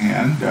off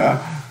and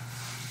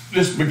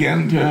just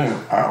began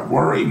to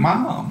worry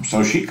Mom.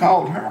 So she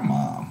called her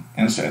mom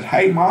and said,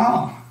 hey,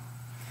 Mom,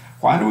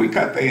 why do we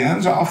cut the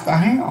ends off the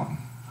ham?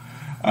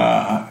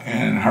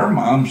 And her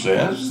mom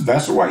says,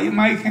 that's the way you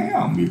make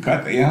ham. You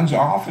cut the ends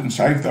off and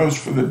save those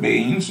for the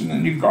beans, and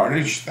then you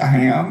garnish the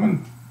ham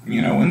and,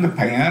 in the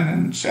pan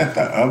and set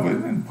the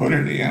oven and put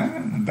it in,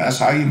 and that's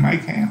how you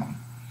make ham.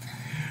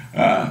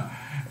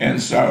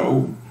 And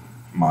so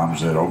Mom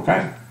said,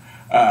 okay.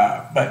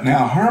 But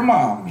now her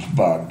mom's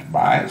bugged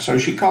by it, so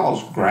she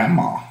calls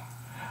Grandma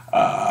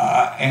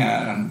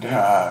and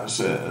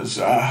says,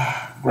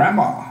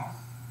 Grandma,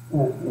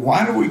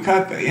 why do we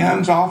cut the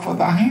ends off of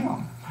the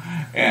ham?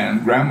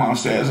 And Grandma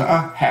says,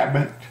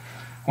 habit.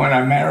 When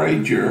I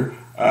married your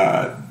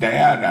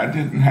dad, I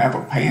didn't have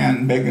a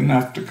pan big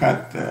enough to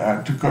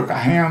cook a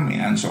ham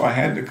in, so I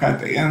had to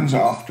cut the ends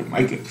off to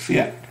make it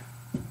fit.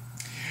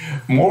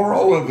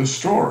 Moral of the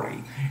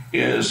story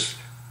is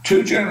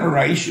 2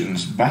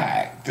 generations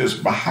back, this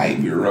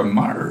behavior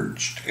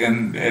emerged,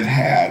 and it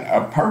had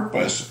a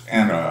purpose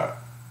and at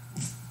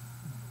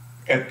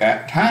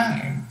that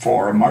time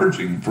for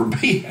emerging, for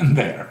being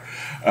there.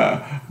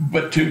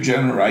 But 2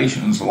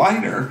 generations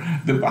later,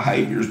 the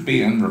behavior's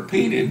being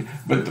repeated,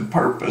 but the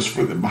purpose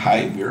for the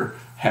behavior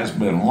has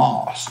been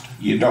lost.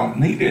 You don't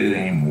need it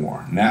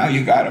anymore. Now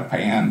you got a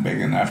pan big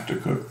enough to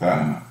cook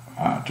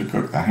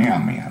the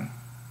ham in.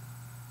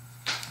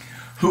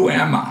 Who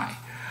am I?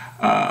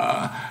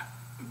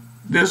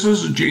 This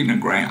is a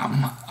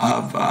genogram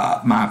of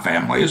my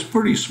family. It's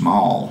pretty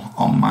small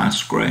on my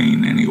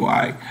screen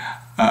anyway.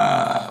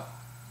 I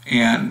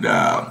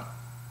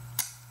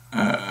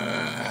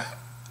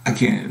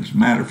can't, as a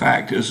matter of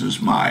fact, this is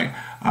my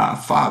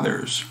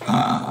father's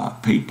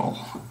people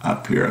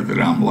up here that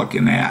I'm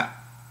looking at.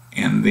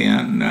 And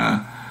then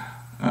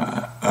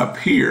up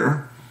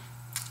here,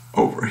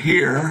 over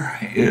here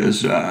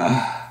is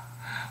my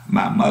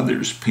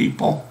mother's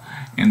people.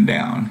 and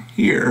down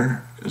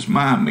here is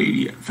my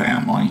immediate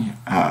family,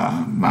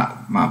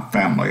 my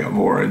family of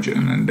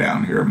origin, and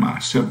down here my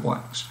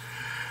siblings.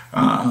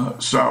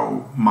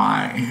 So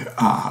my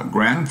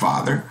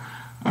grandfather,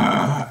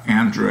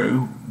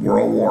 Andrew,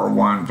 World War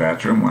I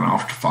veteran, went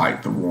off to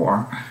fight the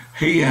war.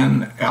 He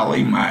and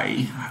Ellie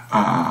Mae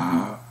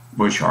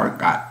Bushart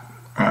got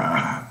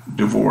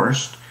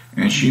divorced,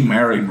 and she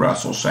married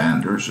Russell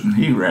Sanders, and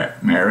he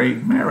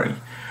married Mary.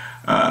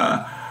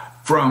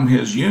 From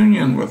his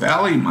union with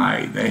Ellie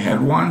Mae, they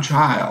had one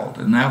child,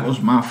 and that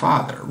was my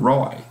father,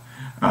 Roy.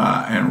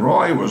 And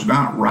Roy was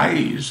not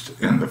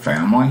raised in the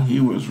family. He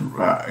was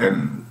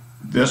in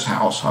this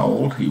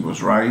household. He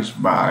was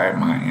raised by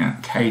my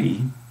Aunt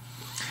Katie.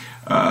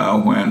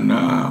 When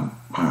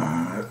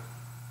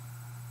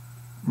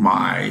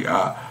my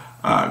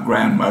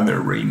grandmother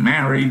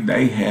remarried,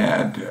 they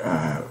had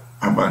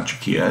a bunch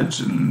of kids,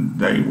 and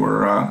they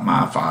were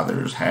my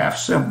father's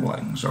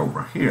half-siblings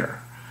over here.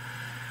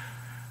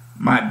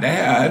 My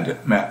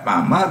dad met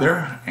my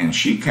mother, and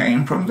she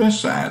came from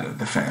this side of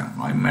the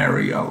family.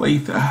 Mary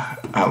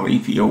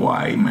Alethea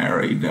Way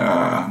married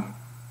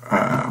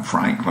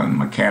Franklin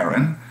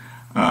McCarran,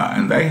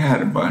 and they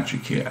had a bunch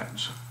of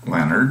kids.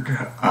 Leonard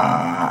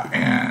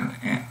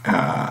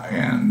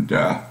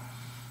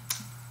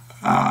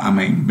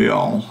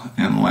Bill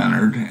and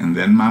Leonard, and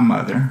then my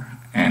mother,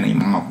 Annie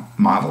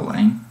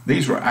Modeling.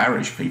 These were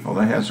Irish people.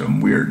 They had some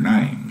weird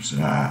names,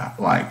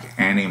 like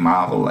Annie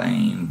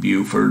Modeling,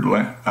 Buford,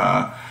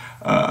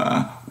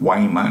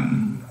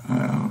 Wayman,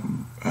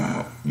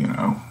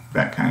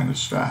 that kind of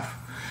stuff.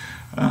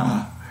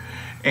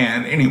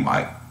 And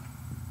anyway,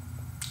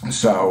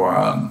 so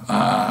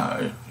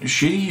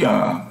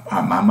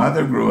my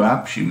mother grew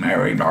up. She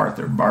married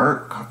Arthur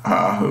Burke,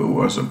 who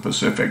was a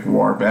Pacific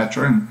War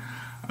veteran,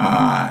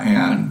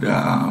 and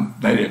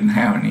they didn't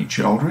have any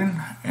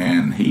children,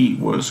 and he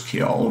was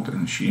killed,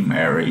 and she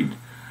married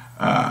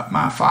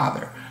my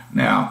father.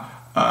 Now,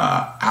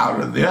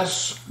 out of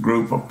this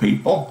group of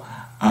people,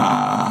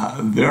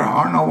 there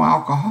are no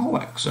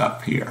alcoholics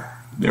up here.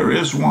 There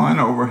is one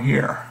over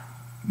here.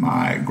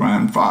 My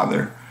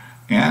grandfather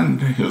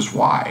and his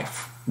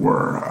wife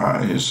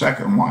his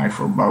second wife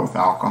were both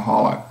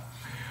alcoholic,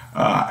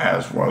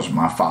 as was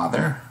my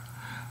father,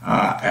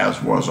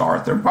 as was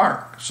Arthur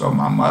Burke. So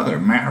my mother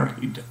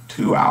married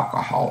two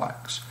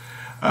alcoholics.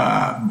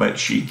 But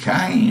she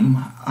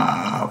came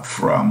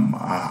from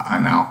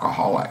an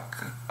alcoholic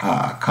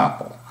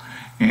couple.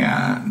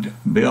 And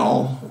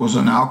Bill was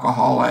an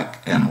alcoholic,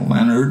 and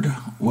Leonard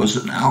was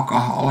an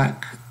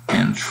alcoholic,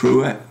 and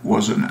Truett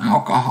was an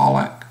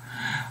alcoholic.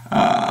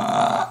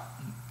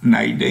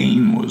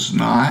 Nadine was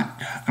not.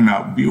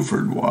 No,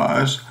 Buford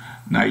was.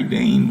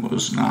 Nadine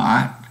was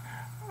not.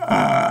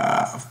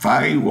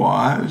 Faye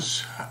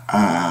was.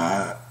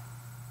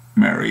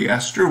 Mary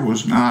Esther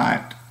was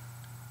not.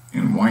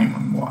 And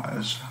Wayman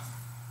was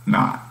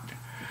not.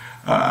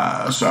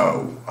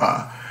 So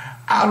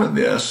out of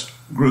this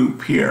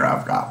group here,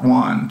 I've got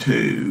 1,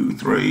 2,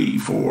 3,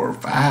 4,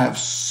 5,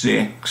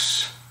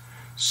 6,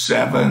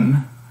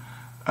 7,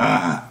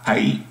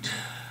 8,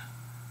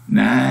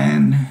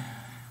 9,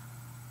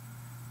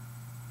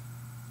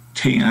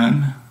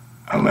 10,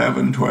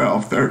 11,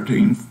 12,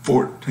 13,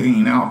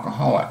 14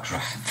 alcoholics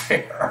right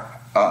there.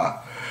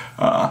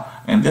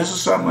 And this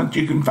is something that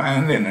you can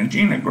find in a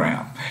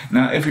genogram.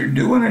 Now, if you're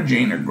doing a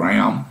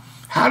genogram,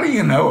 how do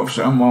you know if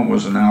someone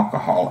was an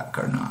alcoholic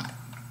or not?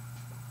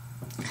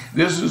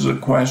 This is a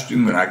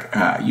question that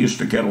I used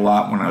to get a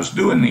lot when I was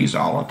doing these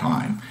all the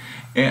time.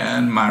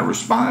 And my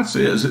response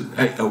is,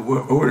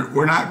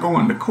 we're not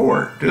going to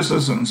court. This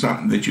isn't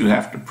something that you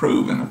have to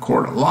prove in a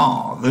court of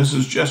law. This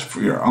is just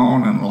for your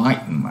own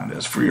enlightenment.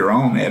 It's for your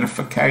own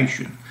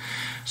edification.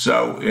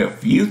 So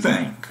if you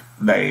think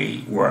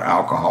they were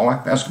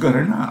alcoholic, that's good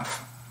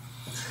enough.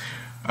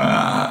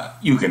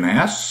 You can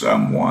ask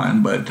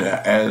someone, but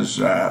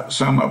as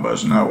some of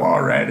us know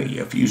already,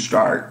 if you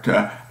start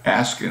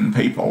asking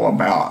people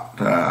about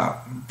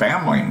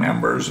family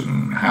members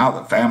and how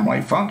the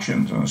family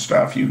functions and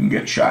stuff, you can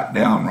get shot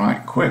down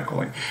right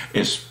quickly,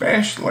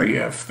 especially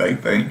if they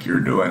think you're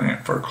doing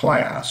it for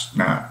class.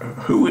 Now,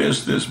 who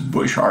is this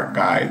Bushart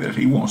guy that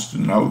he wants to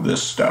know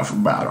this stuff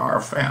about our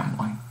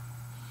family?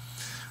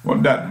 Well,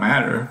 it doesn't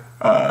matter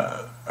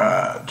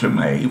to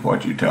me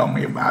what you tell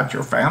me about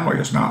your family.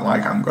 It's not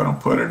like I'm going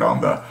to put it on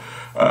the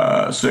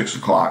 6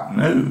 o'clock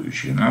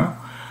news, you know.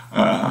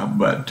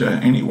 But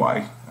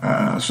anyway,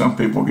 some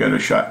people get a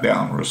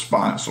shutdown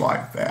response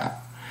like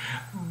that.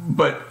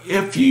 But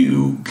if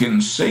you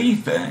can see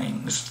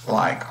things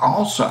like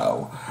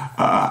also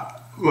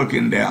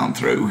looking down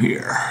through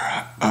here,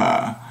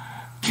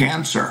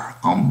 cancer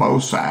on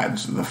both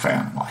sides of the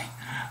family.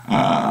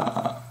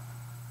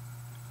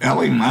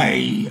 Ellie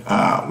Mae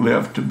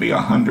lived to be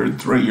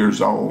 103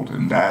 years old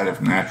and died of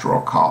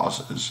natural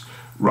causes.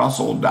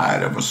 Russell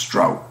died of a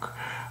stroke.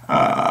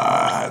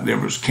 There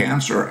was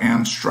cancer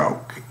and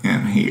stroke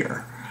in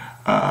here.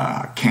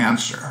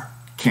 Cancer,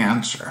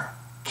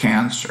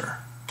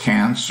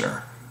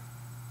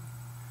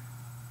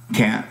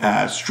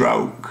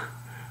 stroke,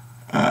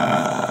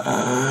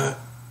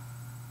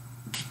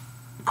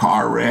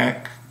 car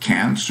wreck,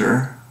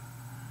 cancer,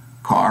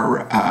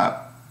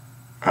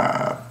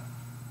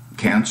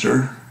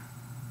 cancer.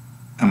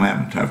 I'm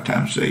having a tough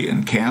time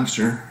saying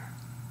cancer.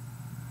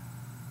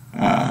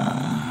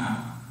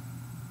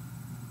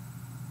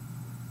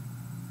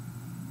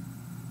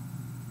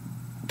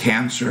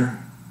 Cancer.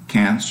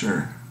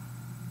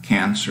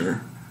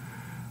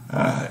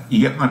 You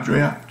get my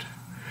drift?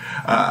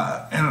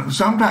 And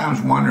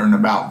sometimes wondering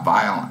about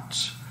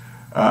violence.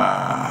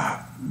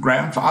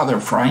 Grandfather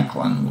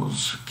Franklin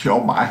was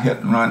killed by a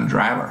hit-and-run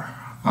driver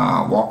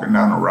walking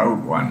down the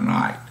road one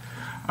night.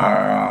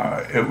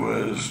 It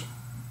was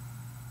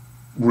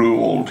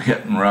ruled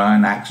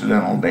hit-and-run,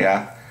 accidental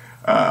death.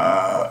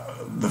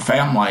 The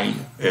family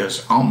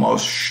is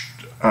almost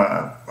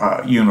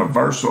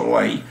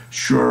universally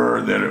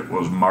sure that it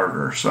was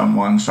murder.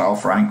 Someone saw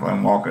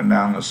Franklin walking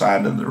down the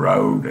side of the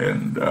road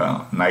and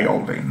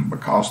nailed him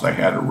because they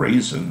had a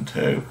reason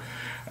to.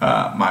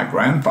 My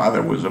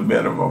grandfather was a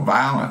bit of a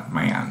violent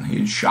man.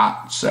 He'd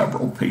shot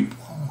several people.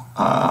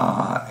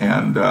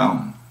 And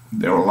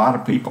there were a lot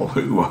of people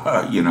who,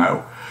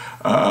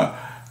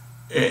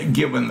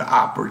 given the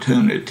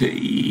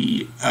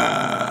opportunity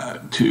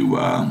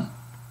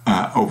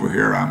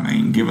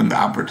given the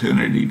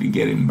opportunity to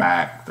get him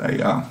back,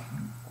 they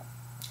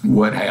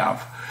would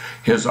have.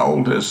 His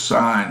oldest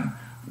son,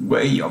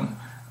 William,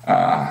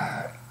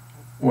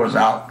 was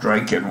out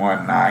drinking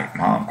one night,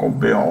 my Uncle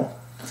Bill,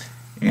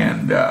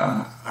 and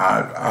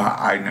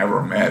I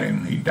never met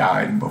him. He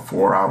died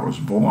before I was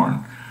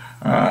born,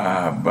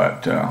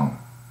 but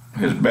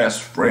his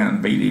best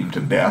friend beat him to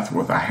death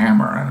with a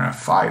hammer in a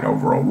fight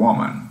over a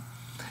woman.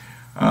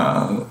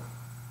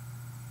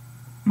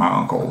 My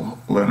Uncle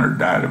Leonard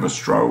died of a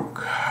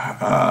stroke.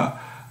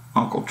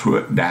 Uncle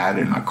Truett died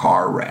in a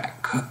car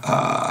wreck.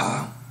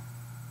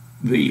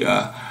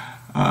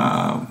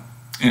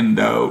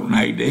 Endo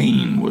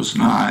Nadine was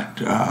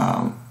not,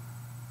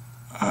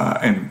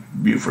 and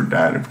Buford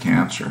died of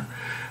cancer.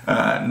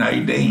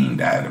 Nadine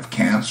died of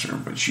cancer,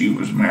 but she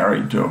was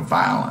married to a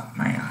violent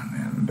man,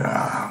 and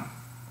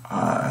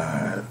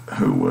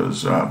who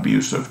was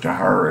abusive to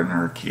her and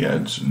her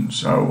kids, and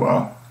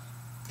so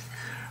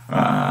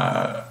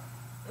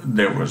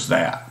there was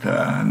that,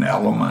 an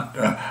element,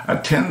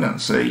 a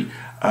tendency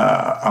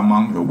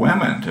among the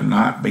women to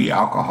not be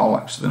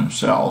alcoholics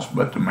themselves,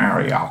 but to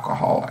marry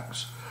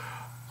alcoholics.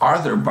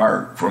 Arthur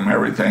Burke, from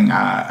everything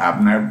I've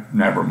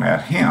never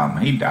met him,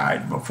 he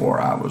died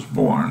before I was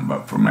born,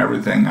 but from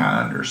everything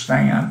I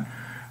understand,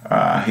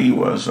 he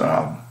was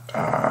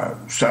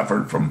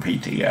suffered from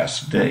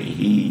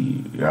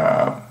PTSD.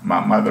 My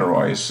mother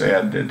always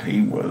said that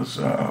he was,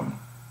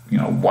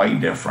 way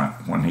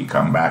different when he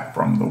come back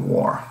from the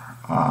war.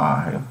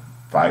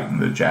 Fighting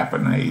the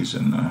Japanese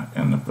in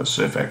the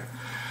Pacific,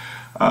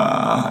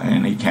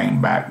 and he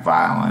came back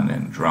violent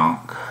and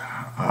drunk,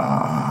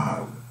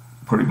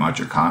 pretty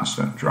much a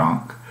constant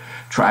drunk.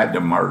 Tried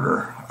to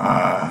murder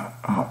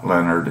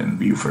Leonard and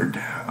Buford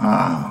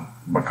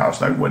because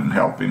they wouldn't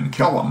help him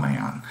kill a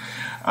man,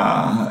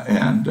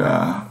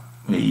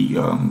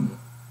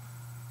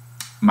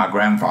 my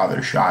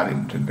grandfather shot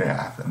him to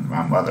death, and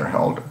my mother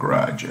held a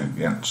grudge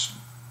against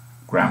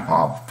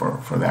Grandpa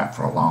for that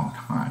for a long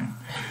time.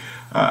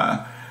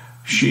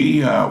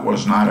 She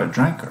was not a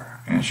drinker,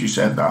 and she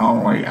said the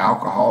only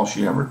alcohol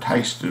she ever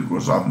tasted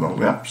was on the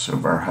lips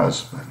of her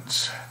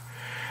husband's.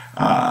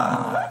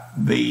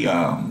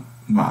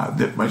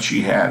 But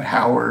she had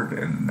Howard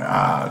and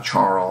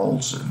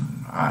Charles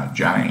and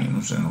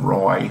James and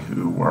Roy,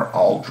 who were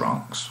all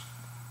drunks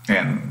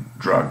and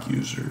drug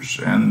users,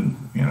 and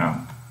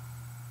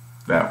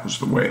that was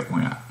the way it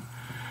went.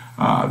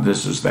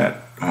 This is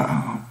that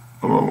a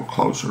little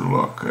closer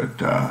look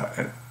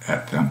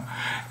at them,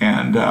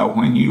 and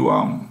when you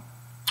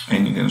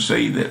can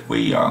see that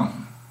we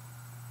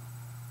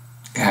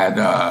had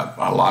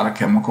a lot of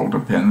chemical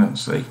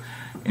dependency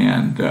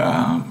and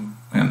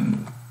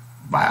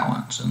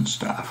violence and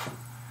stuff.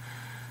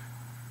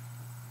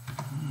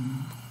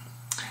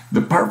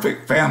 The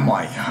perfect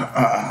family,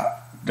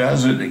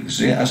 does it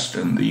exist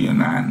in the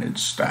United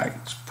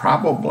States?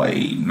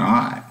 Probably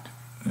not.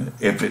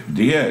 If it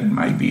did,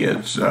 maybe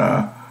it's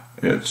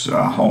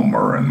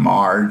Homer and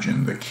Marge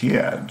and the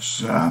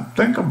kids.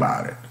 Think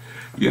about it.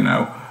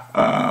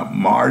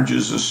 Marge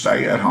is a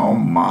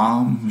stay-at-home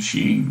mom.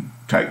 She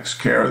takes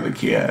care of the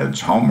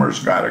kids.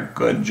 Homer's got a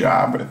good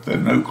job at the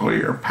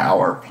nuclear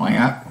power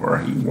plant where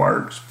he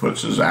works,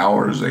 puts his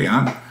hours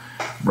in,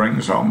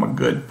 brings home a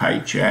good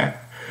paycheck.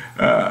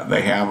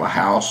 They have a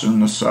house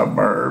in the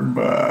suburb,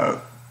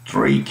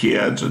 3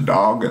 kids, a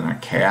dog and a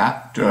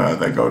cat.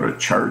 They go to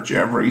church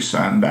every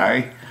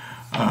Sunday,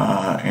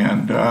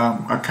 and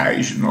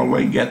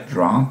occasionally get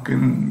drunk,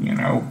 and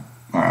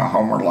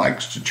Homer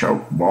likes to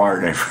choke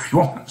Bart every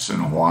once in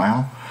a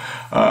while.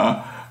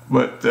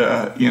 But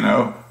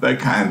they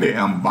kind of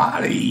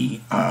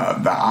embody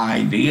the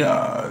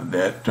idea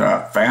that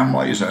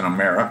families in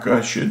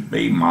America should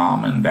be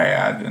mom and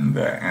dad and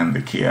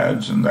the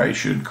kids, and they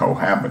should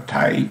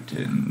cohabitate,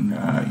 and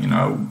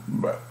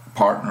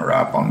partner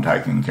up on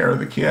taking care of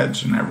the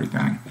kids and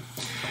everything.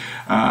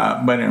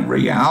 But in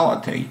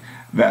reality,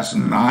 that's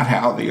not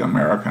how the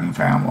American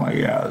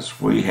family is.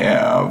 We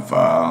have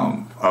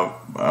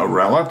a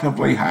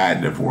relatively high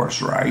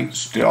divorce rate,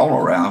 still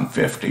around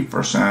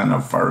 50%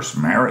 of first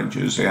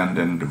marriages end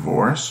in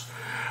divorce,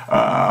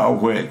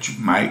 which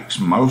makes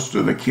most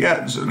of the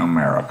kids in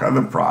America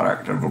the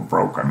product of a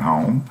broken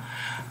home.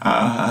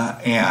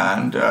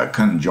 And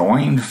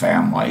conjoined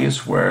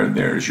families where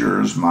there's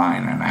yours,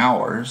 mine, and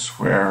ours,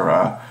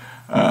 where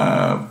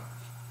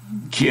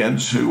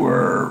kids who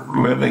are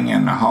living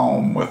in the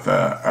home with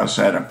a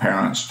set of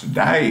parents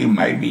today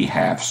may be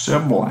half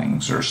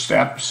siblings or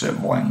step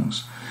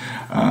siblings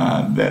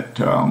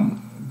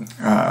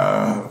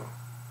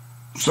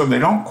so they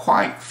don't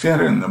quite fit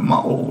in the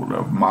mold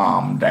of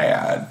mom,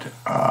 dad,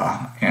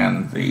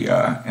 and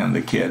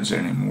the kids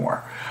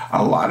anymore.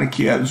 A lot of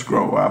kids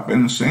grow up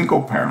in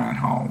single-parent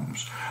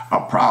homes.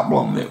 A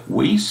problem that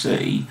we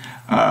see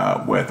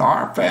with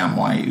our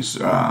families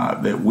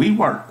that we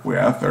work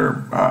with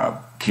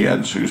are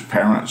kids whose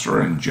parents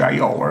are in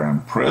jail or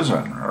in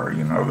prison, or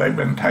they've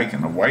been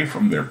taken away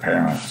from their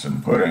parents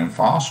and put in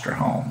foster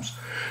homes.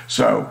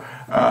 So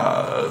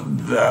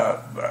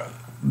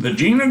the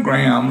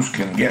genograms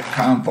can get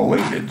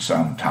convoluted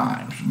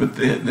sometimes, but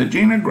the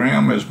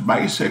genogram is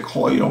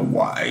basically a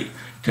way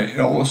to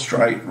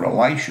illustrate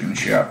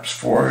relationships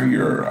for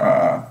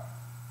your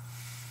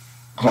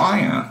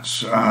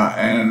clients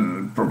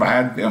and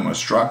provide them a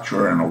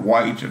structure and a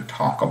way to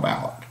talk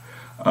about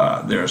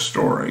their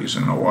stories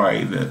in a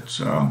way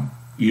that's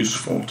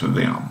useful to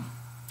them.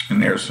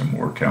 And there's some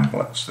more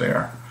templates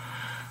there.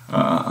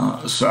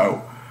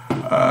 So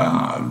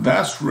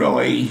that's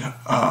really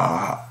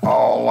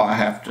all I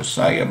have to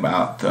say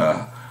about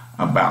the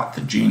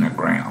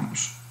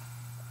genograms.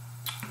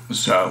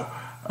 So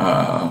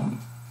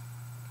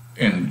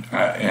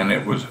and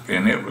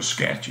it was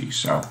sketchy.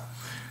 So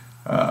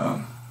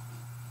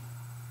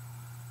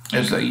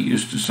as they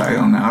used to say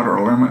on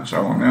Outer Limits, I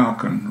will now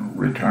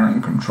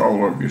return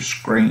control of your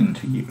screen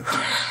to you.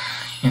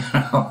 You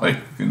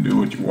can do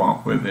what you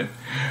want with it.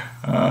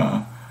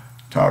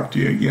 Talk to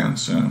you again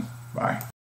soon. Bye.